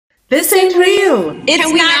This ain't real.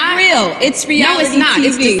 It's not real. It's reality. No, it's not.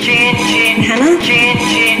 TV.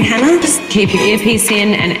 Hannah, just keep your earpiece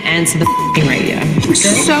in and answer the radio.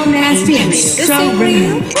 So nasty and so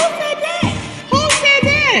rude. Who said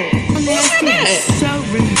that? So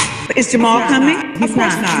rude. Is Jamal coming? Of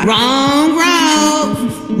course not. Wrong road.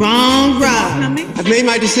 I've made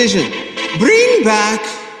my decision. Bring back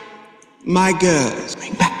my girls.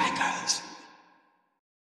 Bring back my girls.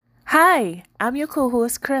 Hi, I'm your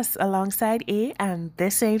co-host Chris alongside A, and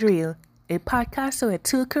This Ain't Real, a podcast where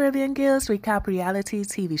two Caribbean girls recap reality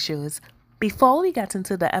TV shows. Before we get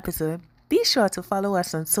into the episode, be sure to follow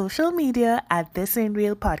us on social media at This Ain't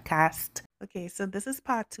Real Podcast. Okay, so this is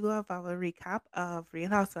part 2 of our recap of Real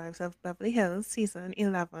Housewives of Beverly Hills, Season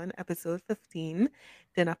 11, Episode 15,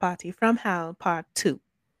 Dinner Party from Hell, Part 2.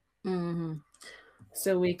 Mm-hmm.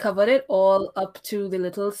 So we covered it all up to the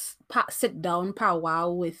little sit-down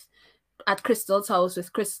powwow at Crystal's house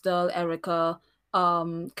with Crystal, Erica,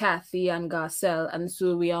 Kathy, and Garcelle. And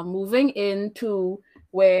so we are moving into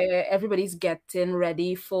where everybody's getting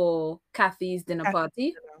ready for Kathy's dinner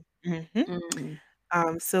party. Mm-hmm.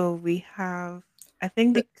 So we have, I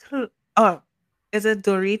think is it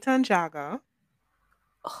Dorit and Jagger?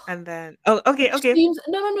 And then, okay.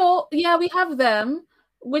 No. Yeah, we have them,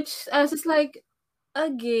 which I was just like,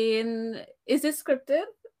 again, is this scripted?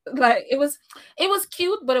 Like it was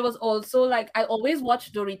cute, but it was also like I always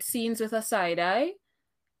watch Dorit scenes with a side eye.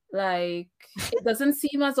 Like it doesn't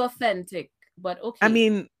seem as authentic, but okay. I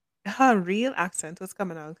mean, her real accent was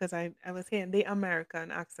coming out because I was hearing the American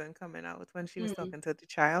accent coming out when she was talking to the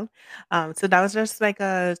child. So that was just like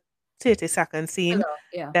a 30-second scene. Hello,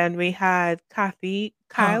 yeah. Then we had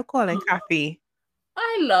Kyle calling Kathy.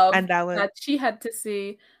 I love and that she had to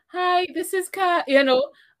say, "Hi, this is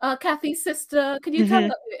Kathy's sister. Could you tell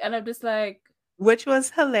her?" And I'm just like, which was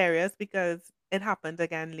hilarious because it happened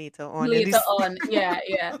again later on.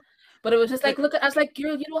 Yeah. But it was just like, I was like,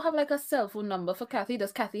 girl, you don't have like a cell phone number for Kathy.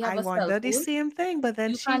 Does Kathy have a cell phone? I wondered the same thing, but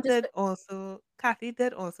then Kathy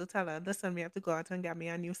did also tell her, listen, we have to go out and get me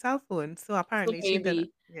a new cell phone. So apparently she did.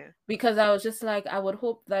 Yeah. Because I was just like, I would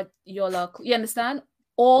hope that y'all are, you understand?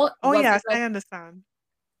 Or yes, I understand.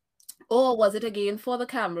 Or was it again for the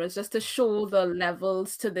cameras just to show the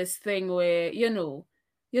levels to this thing where, you know,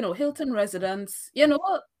 Hilton residents,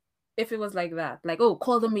 if it was like that, like, oh,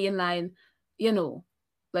 call the main line,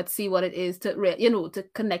 let's see what it is to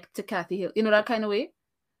connect to Kathy Hill, that kind of way.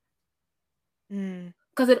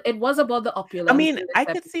 Because it was about the opulence. I mean, I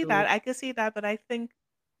could see that, but I think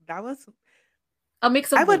that was a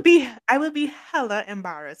mix of I would be hella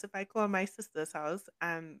embarrassed if I call my sister's house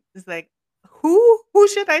and it's like, who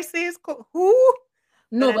should I say is called who?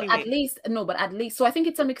 But at least, so I think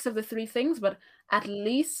it's a mix of the three things, but at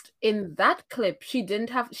least in that clip, she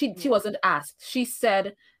wasn't asked. She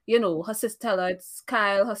said, her sister, tell her it's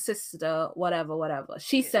Kyle, her sister, whatever.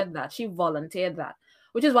 She said that. She volunteered that,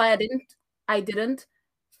 which is why I didn't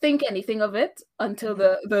think anything of it until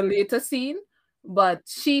the later scene, but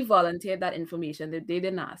she volunteered that information. They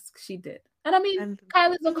didn't ask. She did. And I mean,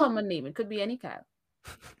 Kyle is a common name. It could be any Kyle.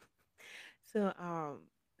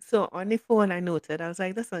 So on the phone, I noted, I was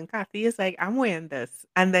like, listen, Kathy is like, I'm wearing this.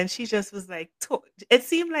 And then she just was like, it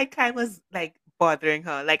seemed like Kyle was like bothering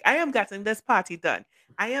her. Like, I am getting this party done.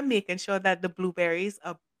 I am making sure that the blueberries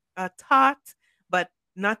are tart, but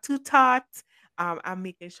not too tart. I'm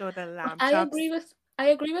making sure the lamb chops. I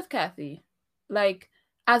agree with Kathy. Like,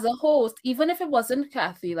 as a host, even if it wasn't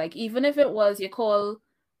Kathy, like, even if it was, you call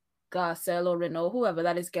Garcelle or Renault, whoever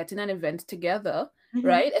that is getting an event together,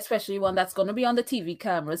 right? Especially one that's going to be on the TV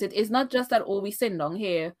cameras. It is not just that, we sit down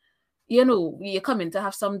here, you're coming to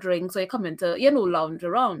have some drinks or you're coming to, lounge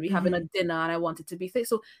around. We're having a dinner and I want it to be thick.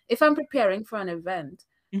 So if I'm preparing for an event,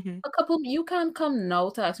 you can't come now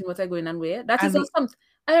to ask me what I'm going and where. That is something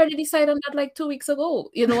I already decided on that like 2 weeks ago.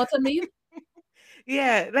 You know what I mean?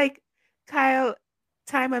 Yeah, like Kyle,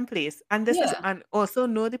 time and place. And this is, and also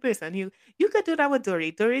know the person. You could do that with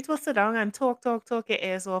Dorit. Dorit will sit down and talk your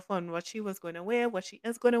ears off on what she was going to wear, what she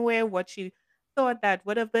is going to wear, what she thought that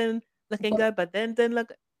would have been looking good, but then didn't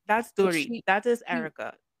look. That's Dorit. That is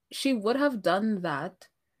Erica. She would have done that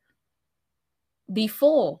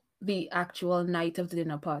before the actual night of the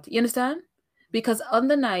dinner party. You understand? Because on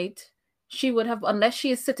the night, she would have, unless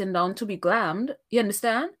she is sitting down to be glammed, you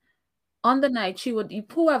understand? On the night, she would,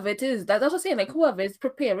 whoever it is, that's what I'm saying, like whoever is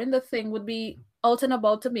preparing the thing would be out and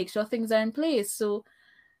about to make sure things are in place. So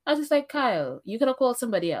I was just like, Kyle, you could have called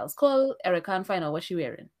somebody else. Call Erica and find out what she's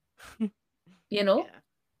wearing. Yeah.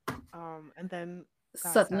 And then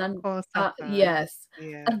Sutton and yes.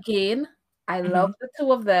 Yeah. Again, I love the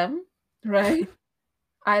two of them, right?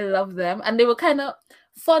 I love them. And they were kind of,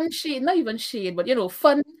 fun shade, not even shade, but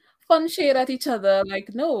fun shade at each other.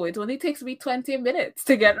 Like, no, it only takes me 20 minutes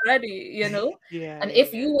to get ready, Yeah, And yeah,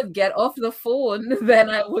 if yeah. you would get off the phone, then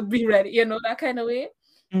I would be ready, that kind of way.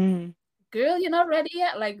 Mm. Girl, you're not ready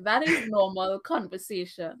yet. Like, that is normal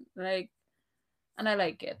conversation. Like, and I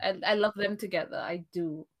like it. I love them together. I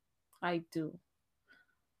do. I do.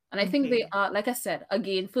 And I think they Okay. are, like I said,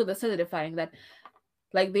 again, further solidifying that,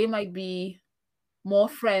 like, they might be more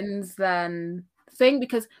friends than thing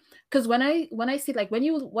because when I see, like, when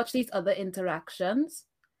you watch these other interactions,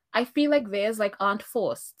 I feel like theirs like aren't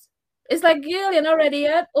forced. It's like, girl, you're not ready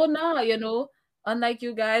yet. Oh no. Unlike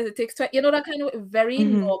you guys, it takes that kind of very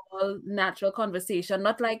Mhm. normal, natural conversation.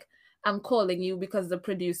 Not like I'm calling you because the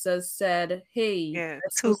producers said, "Hey, Yeah,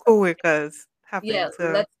 let's do two something." coworkers Yeah, happen to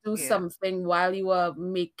let's do yeah. something while you are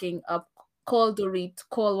making up. Call Dorit,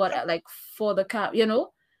 call what, like, for the camp.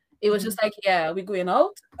 It was Mhm. just like, yeah, we're going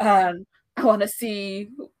out, and I want to see,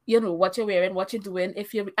 what you're wearing, what you're doing.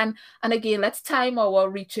 If you and again, let's time our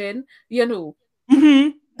reaching,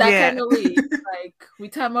 Mhm. that Yeah. kind of way. Like, we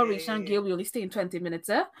time our Yeah, reaching, yeah, and yeah. girl, we only stay in 20 minutes,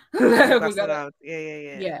 We we bust it gotta, out. Yeah, yeah,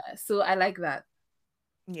 yeah. yeah. So I like that.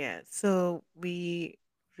 Yeah. So we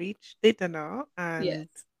reached the dinner Yes. and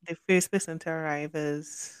the first person to arrive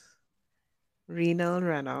is Renal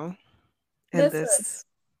Reno in Listen, this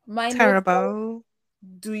my notes are, terrible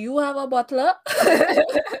do you have a butler?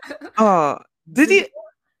 oh, did do you you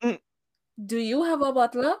mm. do you have a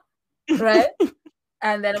butler? Right?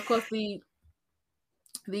 And then, of course,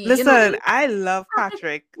 Listen, the I love Patrick,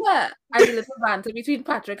 Patrick. yeah, and the little banter between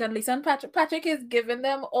Patrick and Lisa, and Patrick is giving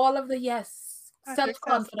them all of the yes, Patrick says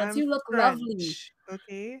self-confidence. I'm You look lovely. French.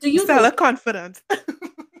 Okay. Do you Sell know? a confidence.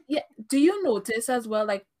 Yeah. Do you notice as well?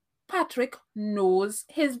 Like, Patrick knows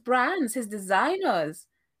his brands, his designers.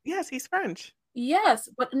 Yes, he's French. Yes,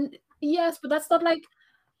 but that's not like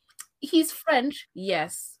he's French.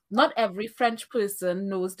 Yes, not every French person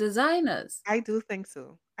knows designers. I do think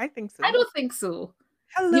so. I think I so. don't think so.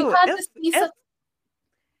 You Hello, can't if just be if such.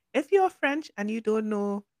 if you're French and you don't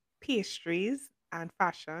know pastries and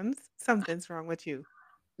fashions, something's wrong with you.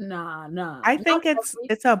 Nah, nah. I Not think it's every.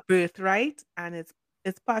 it's a birthright and it's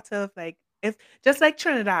part of like if just like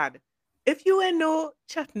Trinidad. If you ain't no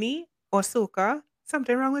chutney or soca,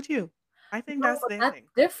 something wrong with you. I think No, that's but their that's thing.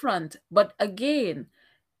 different. But again,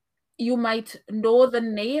 you might know the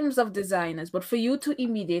names of designers, but for you to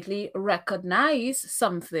immediately recognize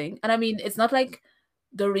something, and I mean, it's not like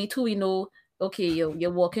the Ritu we know, okay,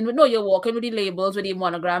 you're walking with the labels with the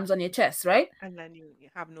monograms on your chest, right? And then you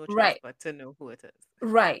have no choice Right. but to know who it is.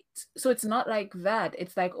 Right. So it's not like that.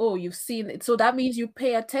 It's like, oh, you've seen it. So that means you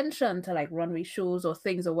pay attention to, like, runway shows or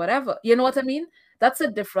things or whatever. You know what I mean? That's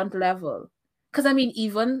a different level. Because I mean,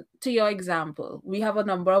 even to your example, we have a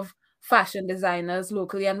number of fashion designers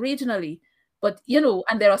locally and regionally. But,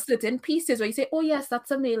 and there are certain pieces where you say, oh, yes,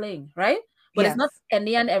 that's a mailing, right? But it's not Yes.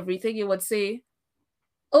 any and everything you would say,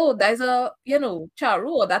 oh, there's a, Charu,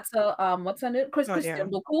 or that's a, what's her name? Oh yeah. Christian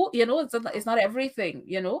Boku, it's not everything.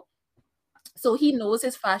 So he knows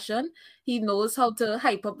his fashion. He knows how to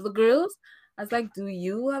hype up the girls. I was like, do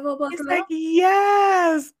you have a He's butler? like,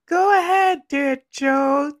 yes, go ahead, dear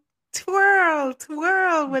Joe. Twirl,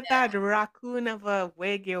 twirl with that raccoon of a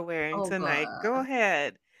wig you're wearing Oh tonight. Go god.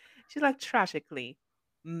 ahead. She's like tragically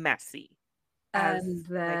messy as And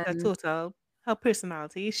like a then, total her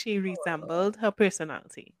personality. She resembled her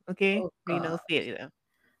personality. Okay? oh god. Renal failure.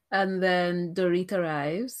 And then Dorit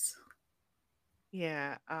arrives.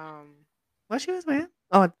 Yeah. What she was wearing?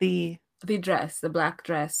 Oh, The dress, the black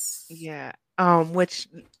dress. yeah. Which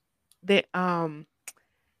the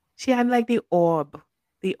she had like the orb.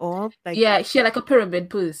 The orb, like Yeah, she had like a pyramid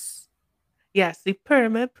purse. yes, the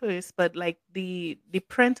pyramid purse, but like the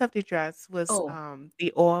print of the dress was Oh,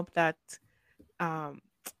 the orb that um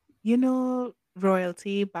you know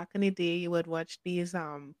royalty back in the day you would watch these I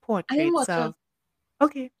didn't portraits watch her. of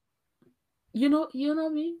okay, You know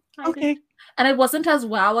me. I did. okay. And it wasn't as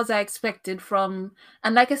wow as I expected from,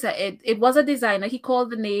 and like I said, it was a designer. He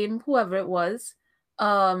called the name, whoever it was.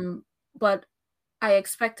 But I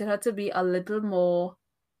expected her to be a little more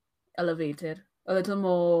elevated, a little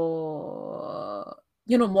more,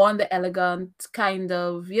 more on the elegant kind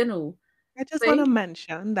of I just want to thing.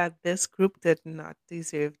 mention that this group did not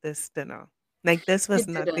deserve this dinner. Like this They was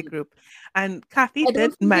not the didn't. group. And Kathy I don't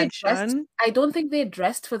did think they dressed. mention I don't think they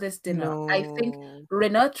dressed for this dinner. I think no.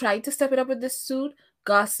 Rinna tried to step it up with this suit.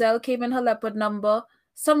 Garcelle came in her leopard number.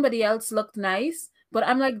 Somebody else looked nice, but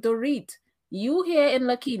I'm like, Dorit, you here in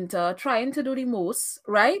La Quinta trying to do the most,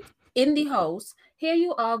 right? In the house. Here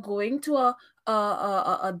you are going to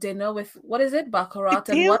a dinner with, what is it, baccarat It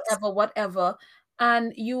and is whatever,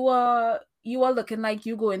 and you are you are looking like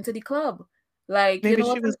you go into the club. Like, you Maybe know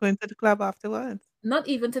she what? was going to the club afterwards. Not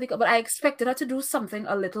even to the club, but I expected her to do something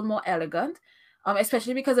a little more elegant.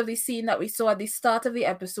 Especially because of the scene that we saw at the start of the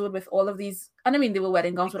episode with all of these, and I mean they were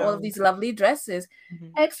wedding gowns, with all of these lovely dresses.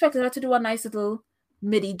 Mhm. I expected her to do a nice little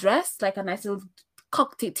midi dress, like a nice little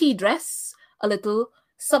cocktail tea dress, a little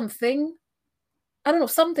something. I don't know,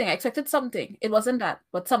 something. I expected something. It wasn't that,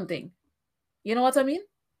 but something. You know what I mean?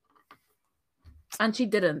 And she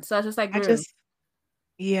didn't. So I was just like, I girl, just,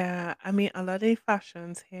 yeah, I mean, a lot of the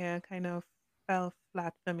fashions here kind of fell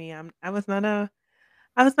flat for me. I was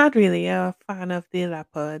not really a fan of the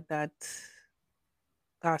leopard that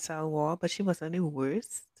Garcelle wore, but she wasn't the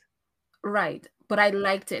worst. right. But I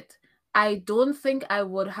liked it. I don't think I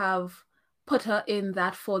would have put her in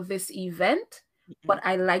that for this event, but Mm-mm.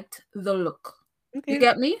 I liked the look. You Okay.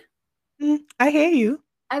 get me? I hear you.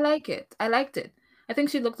 I like it. I liked it. I think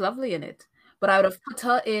she looked lovely in it. But I would have put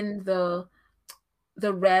her in the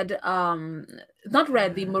red, not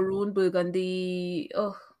red, the Uh, maroon burgundy.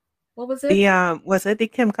 Oh, what was it? the was it the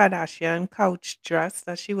Kim Kardashian couch dress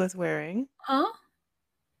that she was wearing? Huh?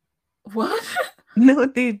 What? No,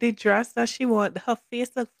 the dress that she wore, her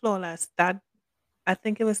face looked flawless. That I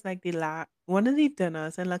think it was like the one of the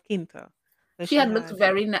dinners in La Quinta that She she had looked had.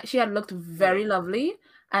 very she had looked Yeah. very lovely.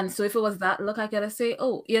 And so if it was that look, I gotta say,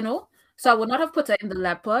 oh, you know. So I would not have put her in the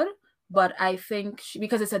leopard, but I think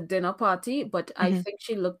because it's a dinner party, but I Mhm. think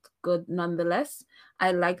she looked good nonetheless.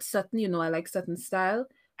 I liked Sutton, I like Sutton style.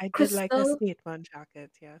 I did like her Crystal, statement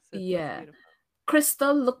jacket. Yes, it was yeah. beautiful.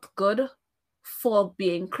 Crystal looked good for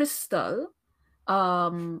being Crystal.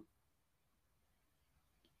 Um,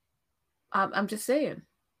 I'm just saying.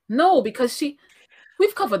 No, because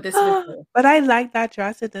we've covered this before. But I like that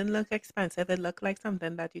dress. It didn't look expensive. It looked like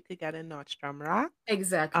something that you could get in Nordstrom Rack.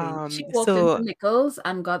 Exactly. She walked into So Nichols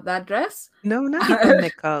and got that dress. no, not even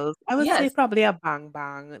Mickles. I would say Yes. probably a Bang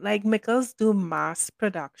Bang. Like Mickles do mass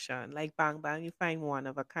production. Like Bang Bang, you find one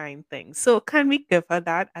of a kind things. So can we give her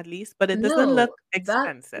that at least? But it doesn't look No, that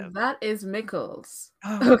expensive. that is Mickles.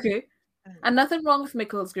 Oh, Okay. And nothing wrong with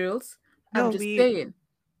Mickles, girls. I'm no, just we saying.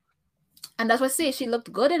 And that's why I say she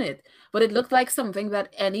looked good in it. But it looked like something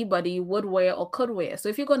that anybody would wear or could wear. So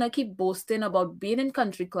if you're gonna keep boasting about being in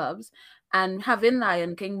country clubs and having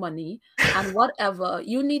Lion King money and whatever,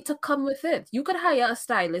 you need to come with it. You could hire a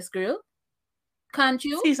stylist, girl, can't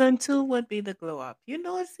you? season 2 would be the glow up. You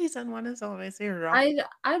know, season 1 is always a rough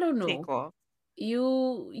I don't know. takeoff.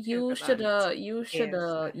 You should Turbulent. Yes,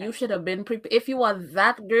 go you ahead. should have been prepared. If you are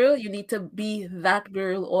that girl, you need to be that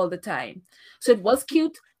girl all the time. So it was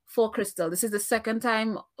cute for Crystal. This is the second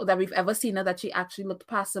time that we've ever seen her that she actually looked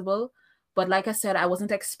passable. But like I said, I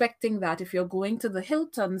wasn't expecting that if you're going to the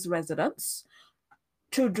Hilton's residence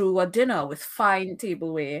to do a dinner with fine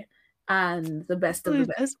tableware and the best of the Dude,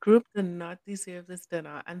 best. this group did not deserve this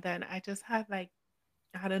dinner. And then I just had I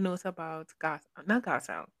had a note about not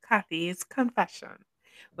Garcelle, Kathy's confession,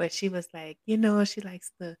 where she was like, she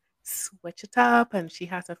likes to switch it up, and she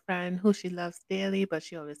has a friend who she loves dearly, but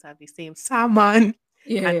she always have the same salmon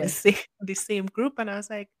Yeah, and yeah, the same group. And I was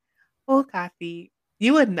like, oh, Kathy,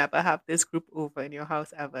 you would never have this group over in your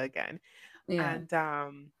house ever again. yeah.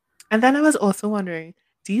 And then I was also wondering,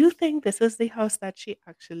 do you think this is the house that she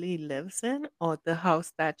actually lives in, or the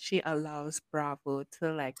house that she allows Bravo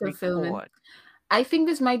to To film in. record? I think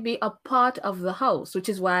this might be a part of the house, which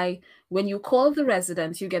is why when you call the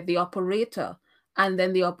residence, you get the operator, and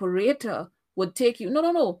then the operator would take you. No,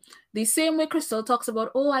 no, no. The same way Crystal talks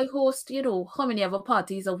about, oh, I host, how many other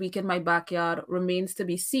parties a week in my backyard remains to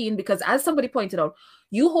be seen. Because as somebody pointed out,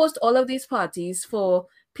 you host all of these parties for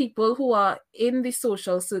people who are in the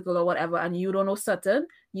social circle or whatever, and you don't know certain.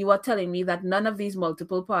 You are telling me that none of these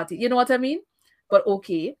multiple parties, you know what I mean? But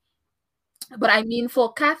okay. But I mean,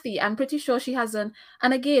 for Kathy, I'm pretty sure she hasn't.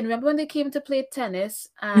 And again, remember when they came to play tennis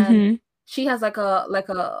and Mm-hmm. she has like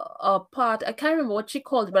a part. I can't remember what she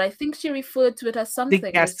called it, but I think she referred to it as The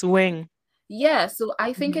something. guest wing. Yeah, so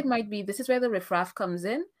I think Mhm. it might be this is where the riffraff comes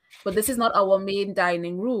in, but this is not our main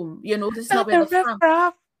dining room. This is not Not where the the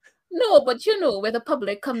riffraff. no, but where the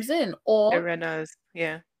public comes in, The runners,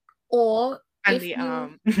 yeah. or And if the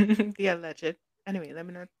you the alleged. Anyway, let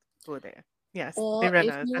me not go there. Yes, the or if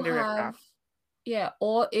runners you and the have riffraff. yeah,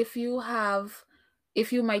 or if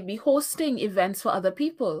you might be hosting events for other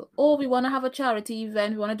people. Oh, we want to have a charity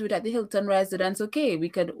event, we want to do it at the Hilton residence. Okay, we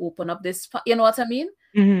could open up this you know what I mean?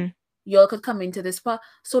 Mhm. Y'all could come into this part.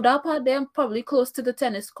 So that part there, probably close to the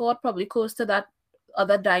tennis court, probably close to that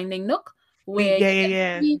other dining nook where Yeah,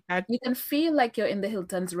 yeah, yeah. That you can feel like you're in the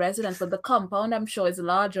Hilton's residence, but the compound I'm sure is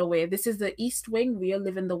larger where this is the east wing, we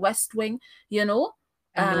live in the west wing, you know?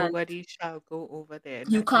 And and nobody shall go over there,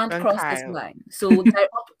 you not can't even cross this Kyle. line. So,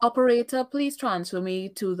 operator, please transfer me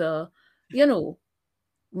to the, you know,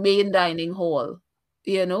 main dining hall,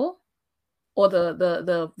 you know, or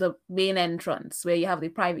the main entrance where you have the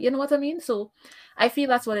private. You know what I mean? So, I feel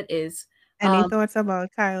that's what it is. Any thoughts about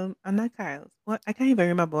Kyle? Not Kyle's. What I can't even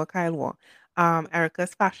remember what Kyle wore.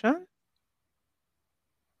 Erica's fashion.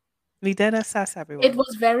 We did assess It everyone.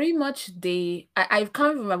 was very much I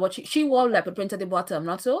can't remember what she wore leopard print at the bottom,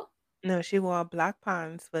 not so? No, she wore black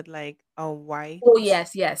pants with like a white Oh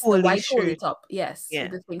yes, yes, the holy white holy shirt. top, yes, with Yeah.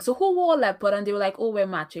 the thing. So who wore leopard? And they were like, "Oh, we're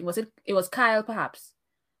matching." It was Kyle perhaps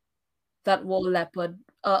that wore leopard,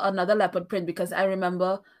 another leopard print because I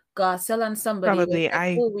remember Garcelle and somebody was Probably. like,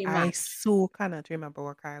 I "Oh, we I match." so cannot remember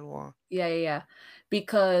what Kyle wore. Yeah.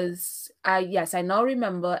 Because I now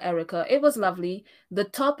remember Erica. It was lovely. The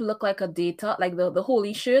top looked like a day top, like the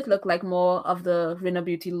holy shirt looked like more of the Rina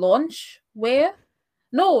Beauty launch wear.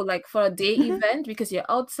 No, like for a day event because you're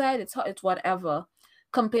outside, it's hot, it's whatever,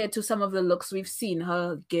 compared to some of the looks we've seen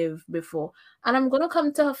her give before. And I'm gonna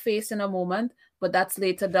come to her face in a moment, but that's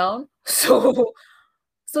later down. So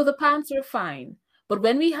the pants were fine. But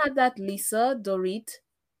when we had that Lisa, Dorit,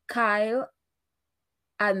 Kyle,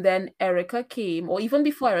 and then Erica came, or even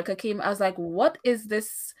before Erica came, I was like, what is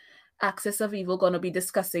this Axis of Evil gonna be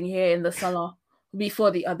discussing here in the salon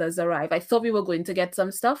before the others arrive? I thought we were going to get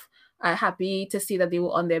some stuff. I'm happy to see that they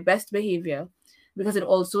were on their best behavior because it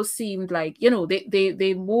also seemed like,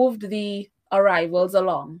 they moved the arrivals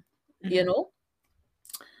along, you know.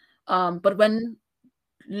 But when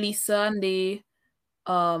Lisa and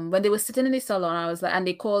when they were sitting in the salon, I was like, and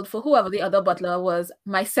they called for whoever the other butler was.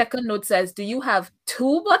 My second note says, "Do you have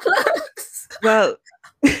two butlers?" Well,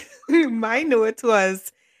 my note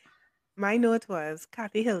was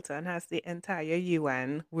Kathy Hilton has the entire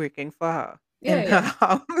UN working for her in her Yeah.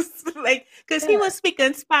 house. Like, because he was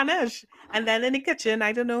speaking Spanish. And then in the kitchen,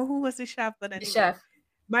 I don't know who was the chef, but The anyway, chef.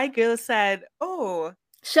 my girl said, "Oh,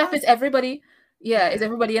 Chef is everybody. Yeah, is yeah,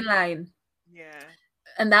 everybody in line? yeah."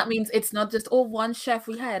 And that means it's not just, oh, one chef,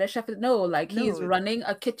 we hired a chef. No, like he is No, running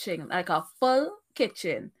a kitchen, like a full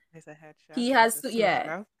kitchen. there's a head chef, He there's has a to, sous yeah.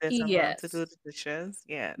 chef, there's a man to do Yes. the dishes.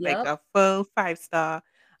 Yeah, like Yep. a full 5-star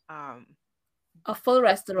A full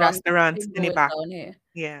restaurant restaurant thing in the going back. down here.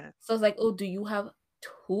 Yeah. So I was like, oh, do you have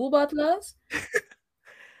two butlers?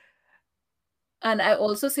 And I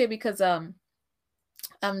also say because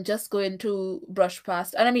I'm just going to brush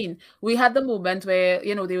past. And I mean, we had the moment where,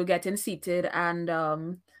 they were getting seated and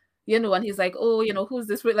and he's like, "Oh, who's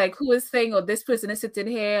this like who is saying, or this person is sitting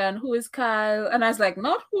here and who is Kyle?" And I was like,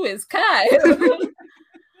 "Not who is Kyle."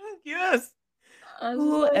 Yes. I was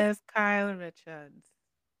Who like, is Kyle Richards?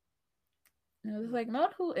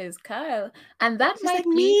 not who is Kyle. And that She's might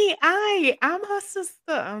like, be, I'm her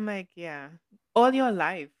sister. I'm like, yeah. All your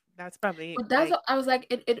life. That's probably but that's like, what I was like,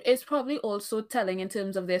 it is probably also telling in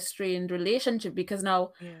terms of their strained relationship because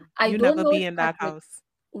now yeah. I You don't never know if be in that Patrick. house.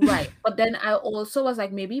 Right. But then I also was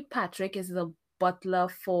like, maybe Patrick is the butler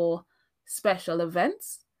for special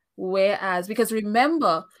events. Whereas, because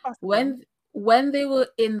remember, Possible. when they were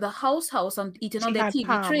in the house and eating on She their had TV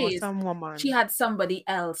Pam or trays, some she woman. had somebody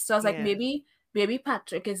else. So I was like, Yeah. maybe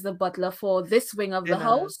Patrick is the butler for this wing of the Dinner.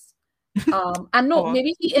 house. And no, Or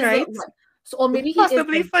maybe he is right. or maybe he is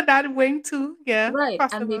Possibly for that wing too. Yeah. right,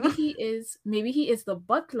 and Possible. maybe he is the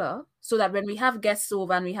butler, so that when we have guests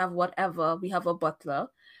over and we have whatever, we have a butler,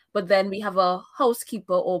 but then we have a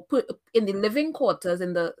housekeeper or put in the living quarters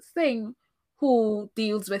in the thing who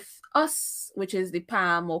deals with us, which is the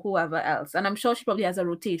Pam or whoever else. And I'm sure she probably has a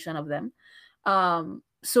rotation of them.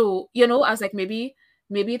 So I was like, maybe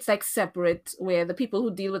it's like separate where the people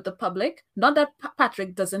who deal with the public, not that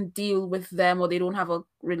Patrick doesn't deal with them or they don't have a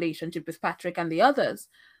relationship with Patrick and the others,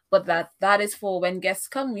 but that is for when guests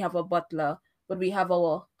come, we have a butler, but we have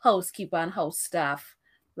our housekeeper and house staff,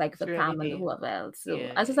 like the Really Pam and be. whoever else. So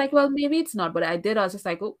Yeah, I was just yeah, like, well, maybe it's not, but I was just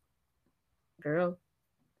like, oh, girl.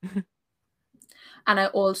 And I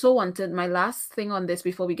also wanted my last thing on this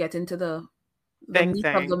before we get into the meat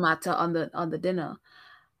of the matter on the dinner.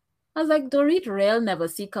 I was like, Dorit Rail never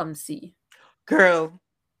see come see. Girl,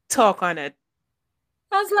 talk on it.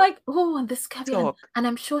 I was like, oh, and this caviar. Talk. And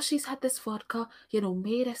I'm sure she's had this vodka,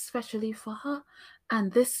 made especially for her.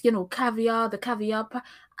 And this, caviar, the caviar.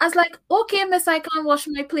 I was like, okay, miss, I can't wash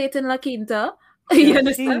my plate in La Quinta. You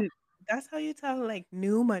understand? That's how you tell, like,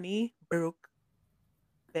 new money, broke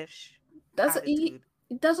fish. That's what You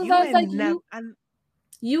I was like, ain't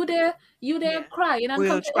you there yeah. crying and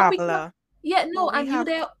World complaining. traveler. Yeah, no, But and you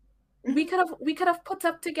there. We could have put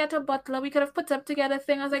up together a butler. We could have put up together a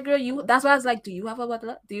thing. I was like, girl, that's why I was like, do you have a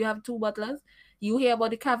butler? Do you have two butlers? You hear about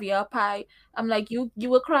the caviar pie. I'm like, you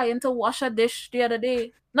were crying to wash a dish the other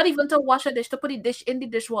day. Not even to wash a dish, to put the dish in the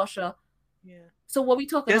dishwasher. Yeah. So what we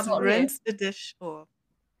talking Just about here? rinse the dish off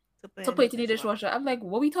to put To in the put it in the dishwasher. dishwasher. I'm like,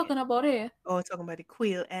 what we talking about here? Oh, talking about the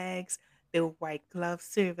quail eggs, the white glove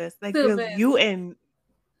service. Like, girl, Service.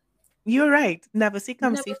 you're right. Never see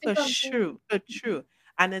come Never see see for come see. true.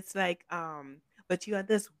 And it's like, but you are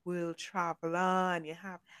this world traveler and you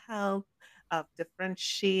have help of different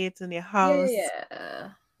shades in your house. Yeah.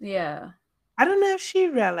 Yeah. I don't know if she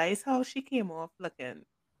realized how she came off looking.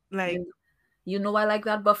 Like, You, you know I like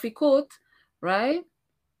that Buffy coat, right?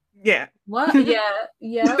 yeah. What? Yeah,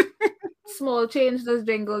 yeah. Small change does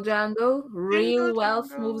jingle jangle. Jingle Real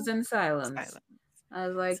wealth moves jangle. in silence. Silence. I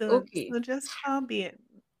was like, So okay. so just how being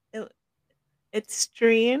it, it's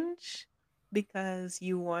strange because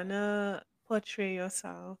you wanna portray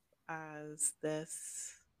yourself as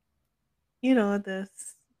this, this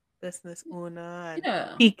business owner, and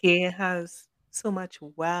Yeah. PK has so much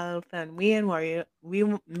wealth, and we're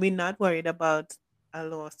not worried about a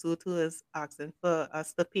lawsuit who is asking for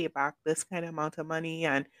us to pay back this kind of amount of money,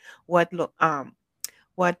 and what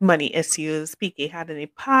money issues PK had in the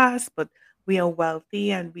past, but we are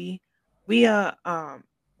wealthy, and we are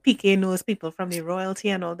PK knows people from the royalty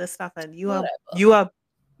and all this stuff, and Whatever. you are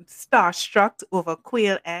starstruck over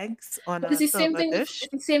quail eggs on But it's a the same silver thing with dish.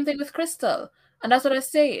 it's the same thing with Crystal. And that's what I'm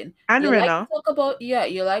saying. And You like to Rena, talk about, yeah,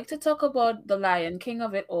 you like to talk about the Lion King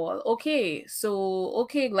of it all. Okay, so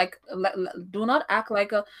okay, like do not act like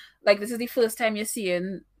this is the first time you're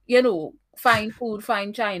seeing, fine food,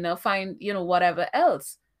 fine china, fine, whatever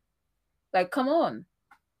else. Like, come on.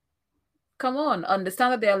 Come on.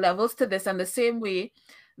 Understand that there are levels to this, and the same way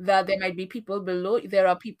that there might be people below, there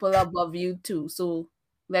are people above you too. So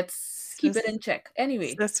let's keep it sis, in check.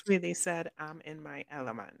 Anyway, sis really said, I'm in my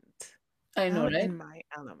element. I know, I'm right? in my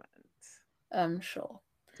element. I'm sure.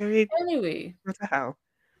 Very, Anyway, what the hell?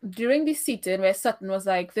 during the seating where Sutton was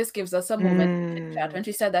like, this gives us a moment to chit chat, when Mm,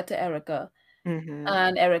 she said that to Erica, mm-hmm,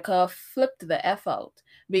 and Erica flipped the F out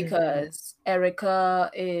mm-hmm. because Erica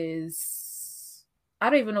is, I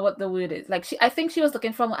don't even know what the word is. Like, I think she was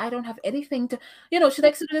looking from, I don't have anything to, she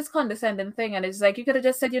likes to do this condescending thing. And it's like, you could have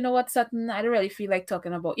just said, you know what, Sutton, I don't really feel like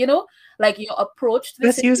talking about, like your approach to the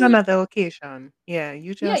Let's use situation. another occasion. Yeah,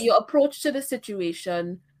 you Yeah, just your approach to the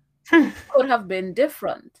situation could have been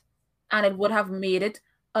different, and it would have made it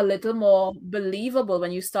a little more believable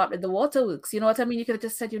when you start with the waterworks. You know what I mean? You could have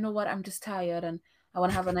just said, you know what, I'm just tired and I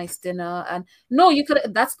want to have a nice dinner. And no, you could,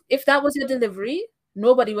 that's, if that was your delivery,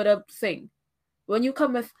 nobody would have think. When you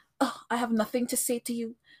come with, oh, I have nothing to say to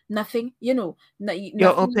you, nothing, your nothing you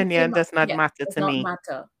opinion came up, does not yeah, matter does to not me.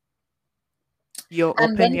 matter. Your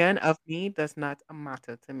And when opinion of me does not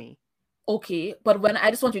matter to me. Okay, but when I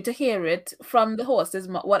just want you to hear it from the horses,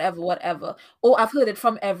 whatever. Oh, I've heard it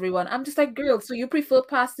from everyone. I'm just like, girl, so you prefer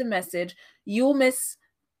pass the message. You miss,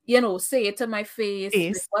 say it to my face,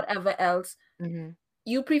 Peace. whatever else. Hmm.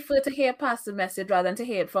 You prefer to hear pass the message rather than to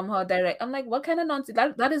hear it from her direct. I'm like, what kind of nonsense?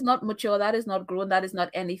 That is not mature. That is not grown. That is not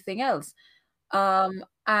anything else. And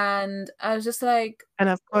I was just like, And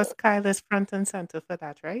of course, Kyle is front and center for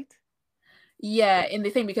that, right? yeah, in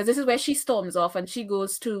the thing, because this is where she storms off and she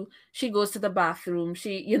goes to the bathroom.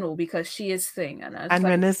 Because she is thing, and I was just And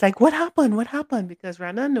like, Rena's like, what happened? What happened? Because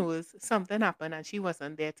Rena knows something happened and she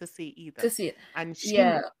wasn't there to see to either. see it. And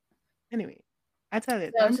Yeah. anyway, I tell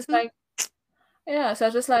you, So I was them just two, like, yeah. So I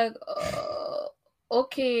was just like,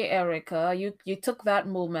 okay, Erica, you took that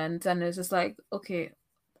moment, and it's just like, okay,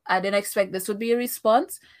 I didn't expect this would be a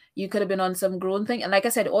response. You could have been on some grown thing, and like I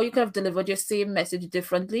said, or you could have delivered your same message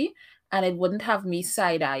differently, and it wouldn't have me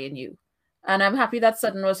side eyeing you. And I'm happy that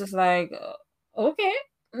Sutton was just like, okay,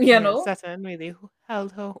 you yeah, know, Saturn really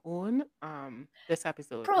held her own this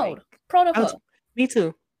episode. Like, proud of I her. was, me too.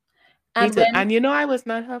 Me And too. when And I was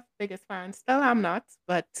not her biggest fan. Still, I'm not.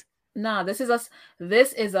 But Nah, this is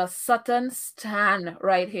a Sutton stan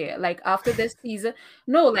right here. Like after this season,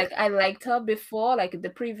 no, like I liked her before, like the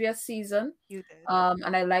previous season. you did.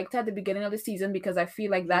 And I liked her at the beginning of the season because I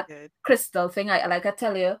feel like You that did. Crystal thing. Like I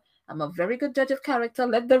tell you, I'm a very good judge of character.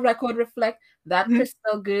 Let the record reflect that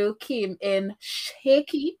Crystal girl came in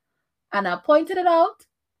shaky, and I pointed it out.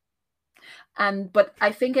 But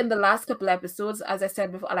I think in the last couple episodes, as I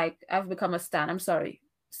said before, like I've become a stan. I'm sorry,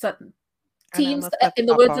 Sutton. And I'm Team, a flip in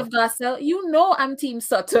the words flopper. of Garcelle, I'm Team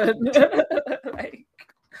Sutton. Like,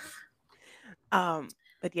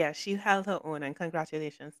 But yeah, she held her own, and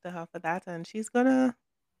congratulations to her for that. And she has a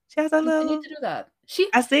continue little, to do that. She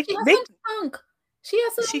as she has some spunk. She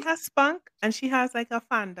has she some. has spunk, and she has like a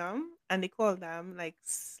fandom, and they call them like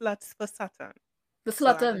sluts for Saturn. The So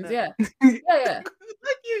I don't Sluttons, know. yeah. Yeah.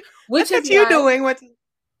 Which Look is at you why doing what?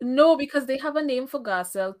 no, because they have a name for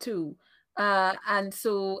Garcelle too. And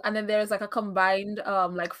then there's like a combined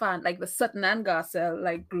like fan, like the Sutton and Garcelle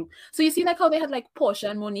like group. So you see like how they had like Portia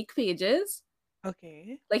and Monique pages?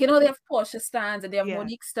 Okay. Like, you know, they have Portia stands and they have Yeah.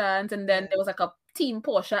 Monique stands, and then Yeah. there was like a team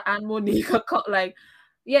Portia and Monique. Like,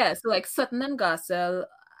 yeah, so like Sutton and Garcelle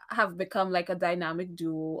have become like a dynamic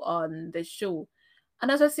duo on the show. And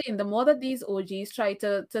as I was saying, the more that these OGs try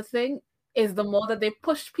to think, is the more that they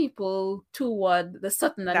push people toward the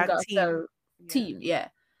Sutton and That team. Garcelle Yeah. team. Yeah.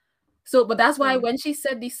 So, but that's why So when she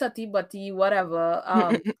said the Sutty Butty, whatever,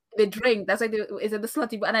 they drink. That's like, is it the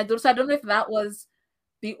Slutty? And I don't know if that was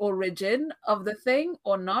the origin of the thing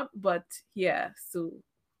or not, but yeah. So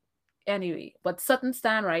anyway, but Sutton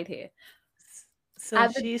stand right here. so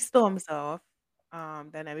At the- she storms off.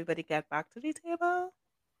 Then everybody get back to the table.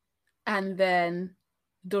 and then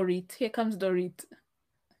Dorit. Here comes Dorit.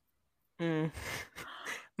 Mm.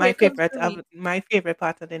 Here comes Dorit. My favorite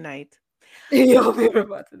part of the night. Your favorite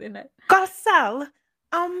part of the night. Garcelle,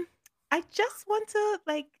 I just want to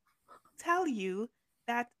like tell you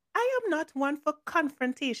that I am not one for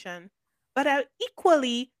confrontation, but I'll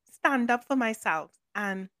equally stand up for myself.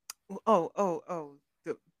 And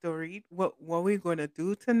Dorit, what are we gonna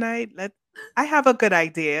do tonight? I have a good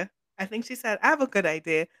idea. I think she said, I have a good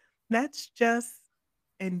idea. Let's just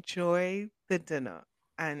enjoy the dinner.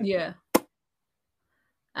 And Yeah.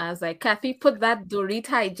 I was like, Kathy, put that Dorit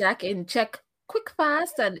hijack in check quick,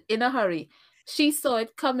 fast, and in a hurry. She saw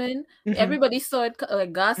it coming. Mhm, Everybody saw it.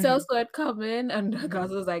 Like Garcelle mhm, saw it coming, and mhm,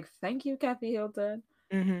 Garcelle was like, "Thank you, Kathy Hilton."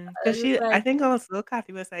 mhm. I Because was I like, think also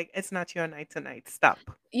Kathy was like, it's not your night tonight. Stop.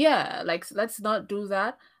 yeah, like let's not do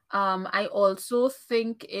that. I also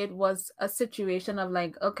think it was a situation of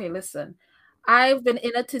like, okay, listen, I've been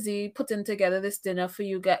in a tizzy putting together this dinner for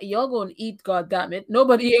you guys. You're gonna eat, god damn it.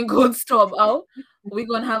 Nobody ain't gonna storm out. We're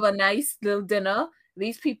gonna have a nice little dinner.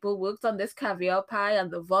 These people worked on this caviar pie and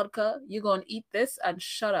the vodka. You're gonna eat this and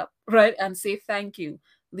shut up, right? And say thank you.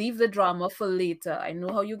 Leave the drama for later. I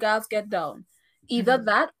know how you guys get down. Either Mhm.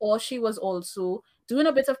 that or she was also doing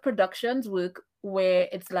a bit of productions work where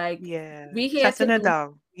it's like Yeah. we here to Shutting it do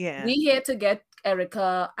down. Yeah. we here to get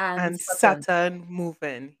Erica and And Sutton. Saturn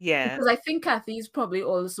moving. Yeah. Because I think Kathy's probably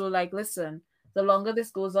also like, listen, the longer this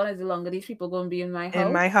goes on, is the longer these people gonna be in my In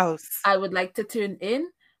house. my house. I would like to tune in.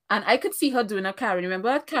 And I could see her doing a Karen. Remember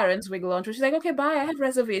at Karen's Wiggle Launch? She's like, okay, bye. I have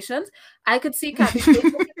reservations. I could see Kathy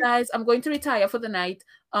saying, okay, guys, I'm going to retire for the night.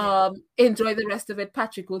 Enjoy the rest of it.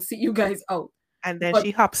 Patrick will see you guys out. And then But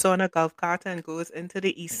she hops on a golf cart and goes into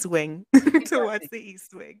the east wing towards the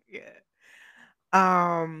east wing. Yeah.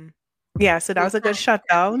 Yeah, so that was a good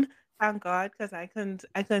shutdown. Thank God, because I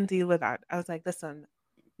couldn't deal with that. I was like, listen,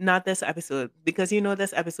 not this episode. Because you know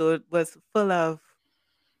this episode was full of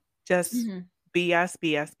just Mhm. BS,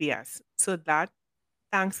 BS, BS. So that,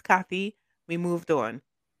 thanks, Kathy, we moved on.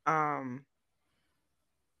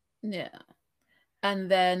 Yeah. And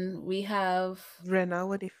then we have, Rena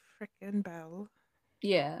with a freaking bell.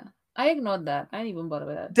 yeah, I ignored that. I didn't even bother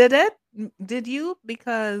with that. Did it? Did you?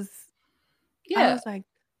 Because I Yeah. was like,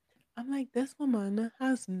 I'm like, this woman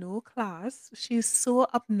has no class. She's so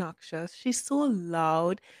obnoxious. She's so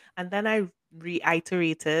loud. And then I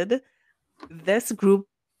reiterated, this group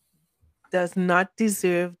does not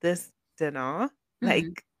deserve this dinner. Mhm.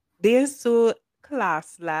 Like, they're so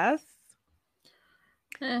classless.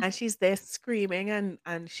 Eh. And she's there screaming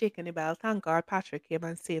and shaking the bell. Thank God Patrick came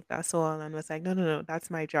and saved us all and was like, no, no, no, that's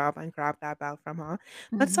my job, and grabbed that bell from her.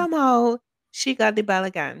 But Mhm. somehow she got the bell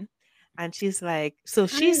again. And she's like, so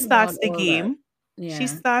she I starts ignored the all that. game. She Yeah.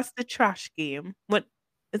 starts the trash game. What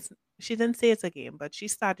it's she didn't say it's a game, but she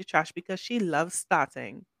started trash because she loves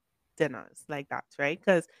starting dinners like that, right?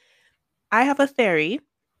 Because I have a theory.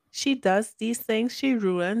 She does these things, she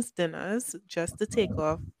ruins dinners just to take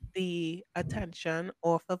off the attention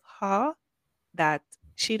off of her that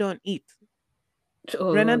she don't eat.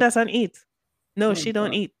 Oh, Rena Lord. doesn't eat. No, Oh, she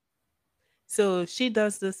don't God. eat. So she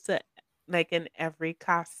does this to, like in every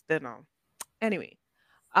cast dinner. Anyway,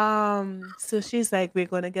 so she's like, we're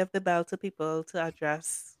gonna give the bell to people to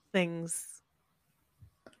address things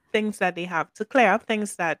that they have to clear up,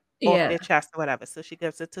 things that off Yeah. their chest or whatever. So she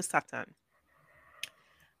gives it to Saturn.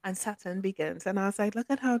 And Saturn begins. And I was like, look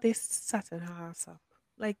at how they Saturn her ass up.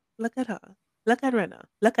 Like, look at her. Look at Rena.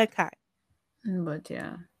 Look at Kai. But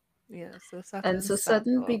yeah. Yeah, so And Saturn so starts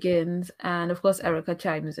Sutton off. begins, and of course Erica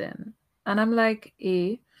chimes in. And I'm like,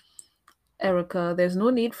 Erica, there's no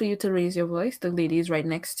need for you to raise your voice. The lady is right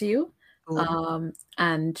next to you. Boom.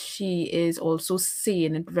 And she is also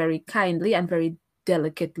saying it very kindly and very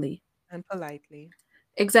delicately. And politely.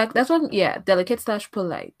 Exactly. That's what. Yeah, delicate slash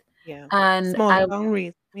polite. Yeah. And Small I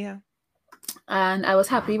boundaries. Yeah. was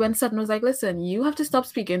happy when Sutton was like, "Listen, you have to stop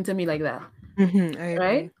speaking to me like that." I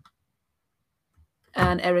Right? agree.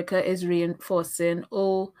 And Erica is reinforcing,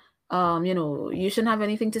 "Oh, you shouldn't have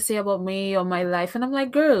anything to say about me or my life." And I'm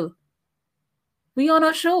like, "Girl, we on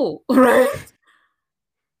a show, right?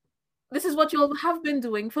 This is what you all have been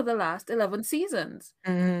doing for the last 11 seasons.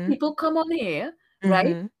 Mm-hmm. People come on here, right?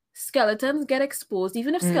 Mm-hmm. Skeletons get exposed.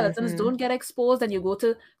 Even if skeletons Mm-hmm. don't get exposed and you go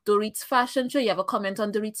to Dorit's fashion show, you have a comment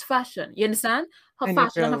on Dorit's fashion. You understand? Her And you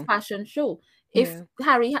fashion on her go. fashion show. If Yeah.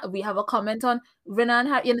 Harry, we have a comment on Rina and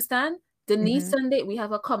Harry. You understand? Denise Mm-hmm. Sunday, we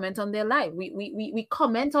have a comment on their life. We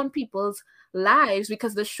comment on people's lives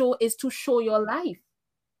because the show is to show your life.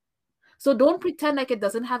 So don't pretend like it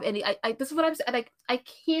doesn't have any. This is what I'm saying. Like, I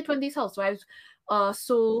hate when these housewives are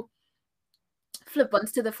so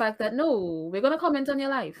flippant to the fact that no, we're gonna comment on your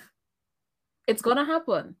life. It's gonna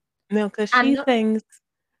happen. No, because And she thinks,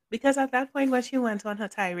 because at that point when she went on her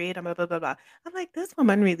tirade and blah blah blah blah, I'm like, this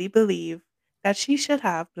woman really believe that she should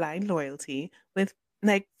have blind loyalty with,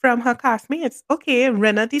 like, from her castmates. Okay,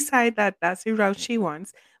 Rena decide that that's the route she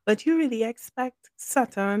wants, but you really expect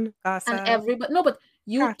Sutton, and Garcelle, everybody no, but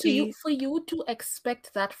Kathy for you to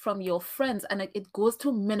expect that from your friends, and it goes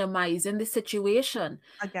to minimizing the situation.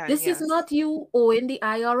 again? This is Yes. not you owing the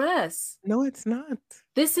IRS. No, it's not.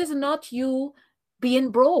 This is not you being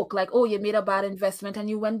broke. Like, oh, you made a bad investment and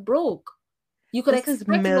you went broke. You could This is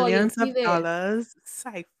expect millions loyalty of there. dollars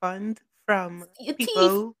siphoned from A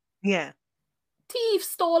people. Yeah. thief,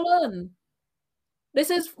 stolen. This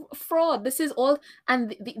is fraud. This is all,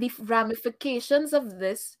 and the ramifications of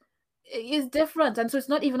this is different. And so it's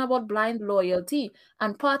not even about blind loyalty.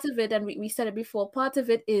 And part of it, and we said it before, part of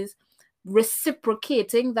it is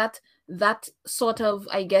reciprocating that sort of,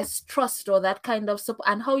 I guess, trust or that kind of support.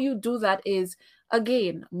 And how you do that is,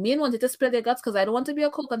 again, me wanted to spill their guts because I don't want to be a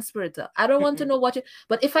co-conspirator. I don't want to Mm-mm. know what you,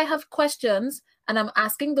 but if I have questions and I'm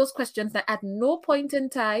asking those questions, that at no point in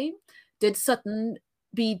time did Sutton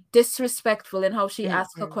be disrespectful in how she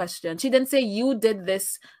asked her Mm-mm. question. She didn't say, you did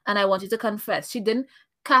this and I want you to confess. She didn't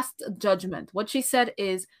cast judgment. What she said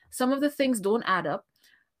is, some of the things don't add up.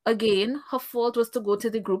 Again, her fault was to go to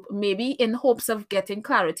the group, maybe in hopes of getting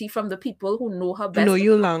clarity from the people who know her To know best and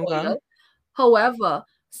you who are longer. loyal. However,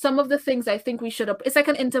 some of the things I think we should have, it's like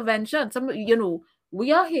an intervention.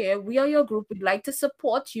 We are here, we are your group, we'd like to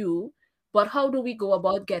support you, but how do we go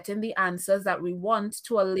about getting the answers that we want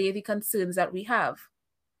to allay the concerns that we have?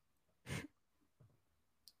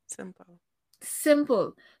 Simple.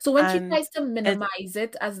 Simple. So when she And tries to it's minimize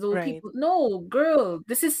it as though right. people, no, girl,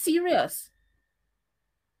 this is serious.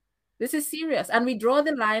 This is serious. And we draw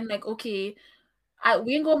the line like, okay,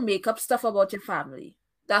 we ain't gonna make up stuff about your family.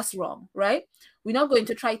 That's wrong, right? We're not going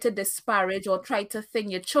to try to disparage or try to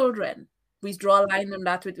thing your children. We draw a line on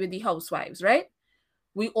that with the housewives, right?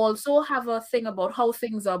 We also have a thing about how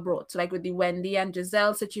things are brought. Like with the Wendy and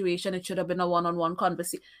Giselle situation, it should have been a one-on-one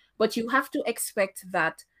conversation. But you have to expect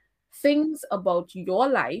that things about your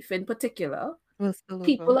life in particular, We'll spill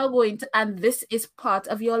people over. are going to, and this is part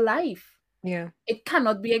of your life. Yeah. It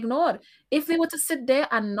cannot be ignored. If they were to sit there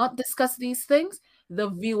and not discuss these things, the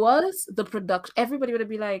viewers, the production, everybody would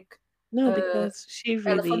be like, No, because she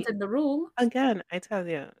elephant really, in the room. again, I tell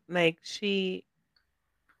you, like, she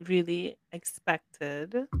really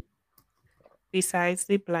expected, besides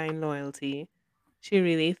the blind loyalty, she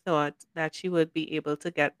really thought that she would be able to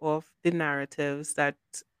get off the narratives that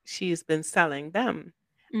she's been selling them.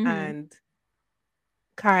 Mm-hmm. And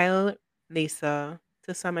Kyle, Lisa,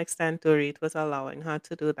 to some extent, Dorit was allowing her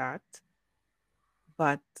to do that.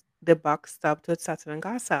 But the buck stopped with Sutton and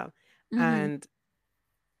Garcelle. Mm-hmm. And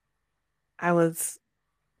I was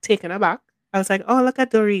taken aback. I was like, "Oh, look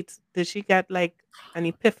at Dorit. Did she get like an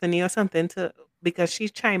epiphany or something to, because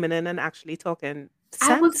she's chiming in and actually talking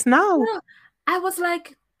I was, sense now?" yeah, I was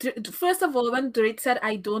like, first of all, when Dorit said,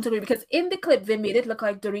 I don't agree, because in the clip, they made it look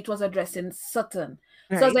like Dorit was addressing Sutton.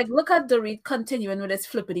 So I was Right? like, look at Dorit continuing with this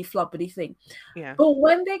flippity floppity thing. Yeah. But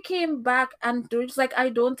when they came back and Dorit's like, I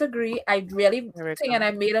don't agree, I really There we think, and go.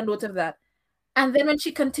 I made a note of that. And then when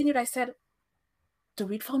she continued, I said,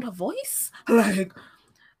 Dorit found her voice? Like,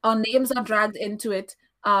 our names are dragged into it.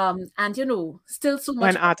 And still so much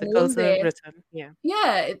When unknown articles are there. written, yeah.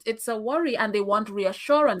 Yeah, it's a worry, and they want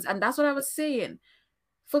reassurance. And that's what I was saying.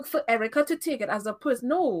 For Erica to take it as a person,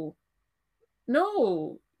 no.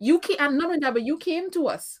 You came, and not only that, but you came to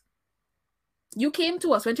us. You came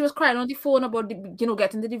to us when she was crying on the phone about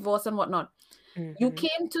getting the divorce and whatnot. You Mhm.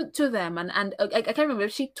 came to them, and I can't remember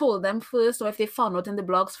if she told them first or if they found out in the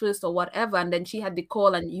blogs first or whatever, and then she had the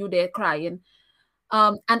call and you there crying.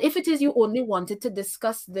 And if it is you only wanted to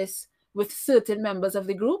discuss this with certain members of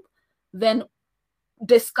the group, then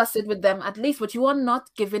discuss it with them at least. But you are not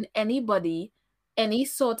giving anybody any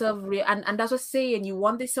sort of and that's what saying you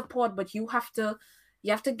want the support, but you have to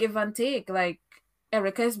give and take. Like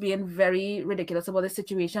Erica is being very ridiculous about the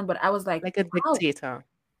situation, but I was like a wow, dictator.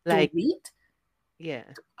 Like, Dorit? yeah.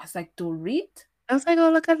 I was like, Dorit? I was like, oh,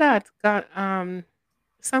 look at that. Got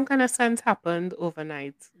some kind of sense happened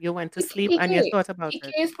overnight. You went to sleep and you thought about PK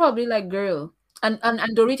it. is probably like, girl, and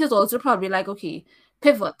Dorit is also probably like, okay,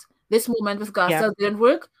 pivot. This moment with Garcelle didn't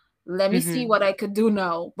work. Let me see what I could do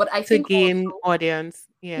now. But I think gain also, audience.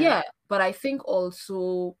 yeah, but I think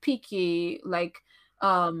also PK, like,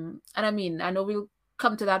 and I mean, I know we'll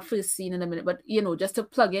come to that first scene in a minute, but you know, just to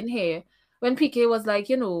plug in here, when PK was like,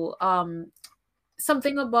 you know,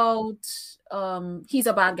 something about he's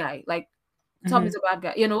a bad guy, like Tom is a bad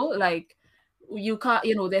guy, you know, like you can't,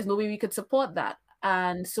 you know, there's no way we could support that.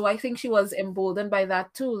 And so I think she was emboldened by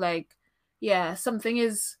that too. Like, yeah, something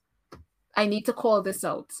is, I need to call this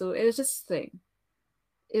out. So it was just thing.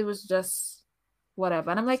 It was just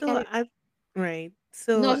whatever. And I'm like, So right.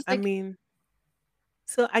 So no, she's I like, mean,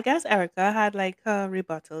 so I guess Erica had like a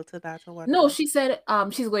rebuttal to that or no, whatever. she said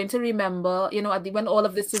she's going to remember, you know, when all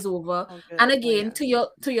of this is over. Oh, good. And Oh, again, yes.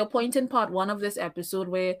 to your point in part 1 of this episode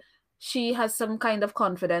where she has some kind of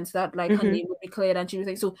confidence that like her name would be cleared, and she was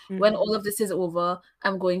like, so when all of this is over,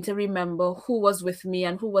 I'm going to remember who was with me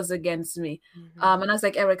and who was against me. And I was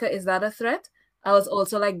like, Erica, is that a threat? I was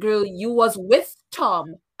also like, girl, you was with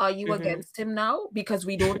Tom. Are you against him now? Because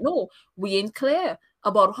we don't know. We ain't clear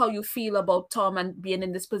about how you feel about Tom and being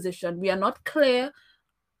in this position. We are not clear.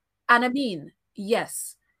 And I mean,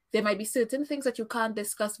 yes, there might be certain things that you can't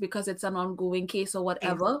discuss because it's an ongoing case or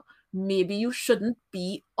whatever. Maybe you shouldn't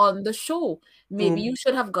be on the show. Maybe you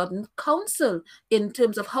should have gotten counsel in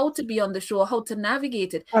terms of how to be on the show, how to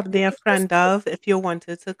navigate it. Probably a friend of, if you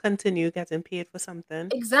wanted to continue getting paid for something.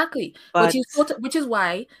 Exactly. But Which is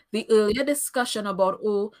why the earlier discussion about,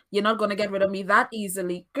 oh, you're not going to get rid of me that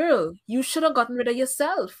easily. Girl, you should have gotten rid of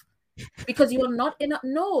yourself. Because you are not in a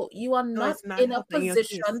you are not it's not in a helping your case.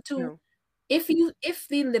 position to No. if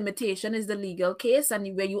the limitation is the legal case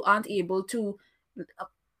and where you aren't able to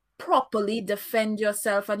properly defend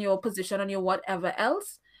yourself and your position and your whatever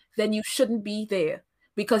else, then you shouldn't be there,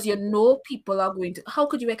 because you know people are going to. How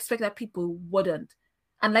could you expect that people wouldn't?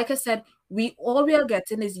 And like I said, all we are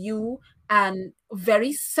getting is you and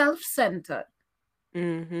very self-centered.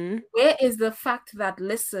 Where is the fact that,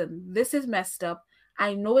 listen, this is messed up.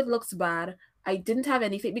 I know it looks bad. I didn't have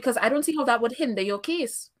anything, because I don't see how that would hinder your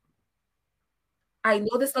case. I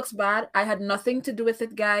know this looks bad. I had nothing to do with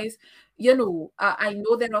it, guys. You know, I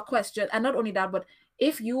know there are questions. And not only that, but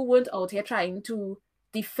if you weren't out here trying to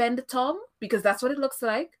defend Tom, because that's what it looks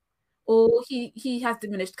like, or he has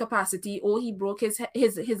diminished capacity, or he broke his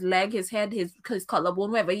leg, his head, his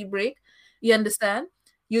collarbone, wherever he break, you understand?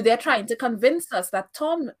 You're there trying to convince us that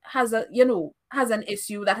Tom has an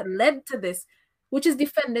issue that led to this, which is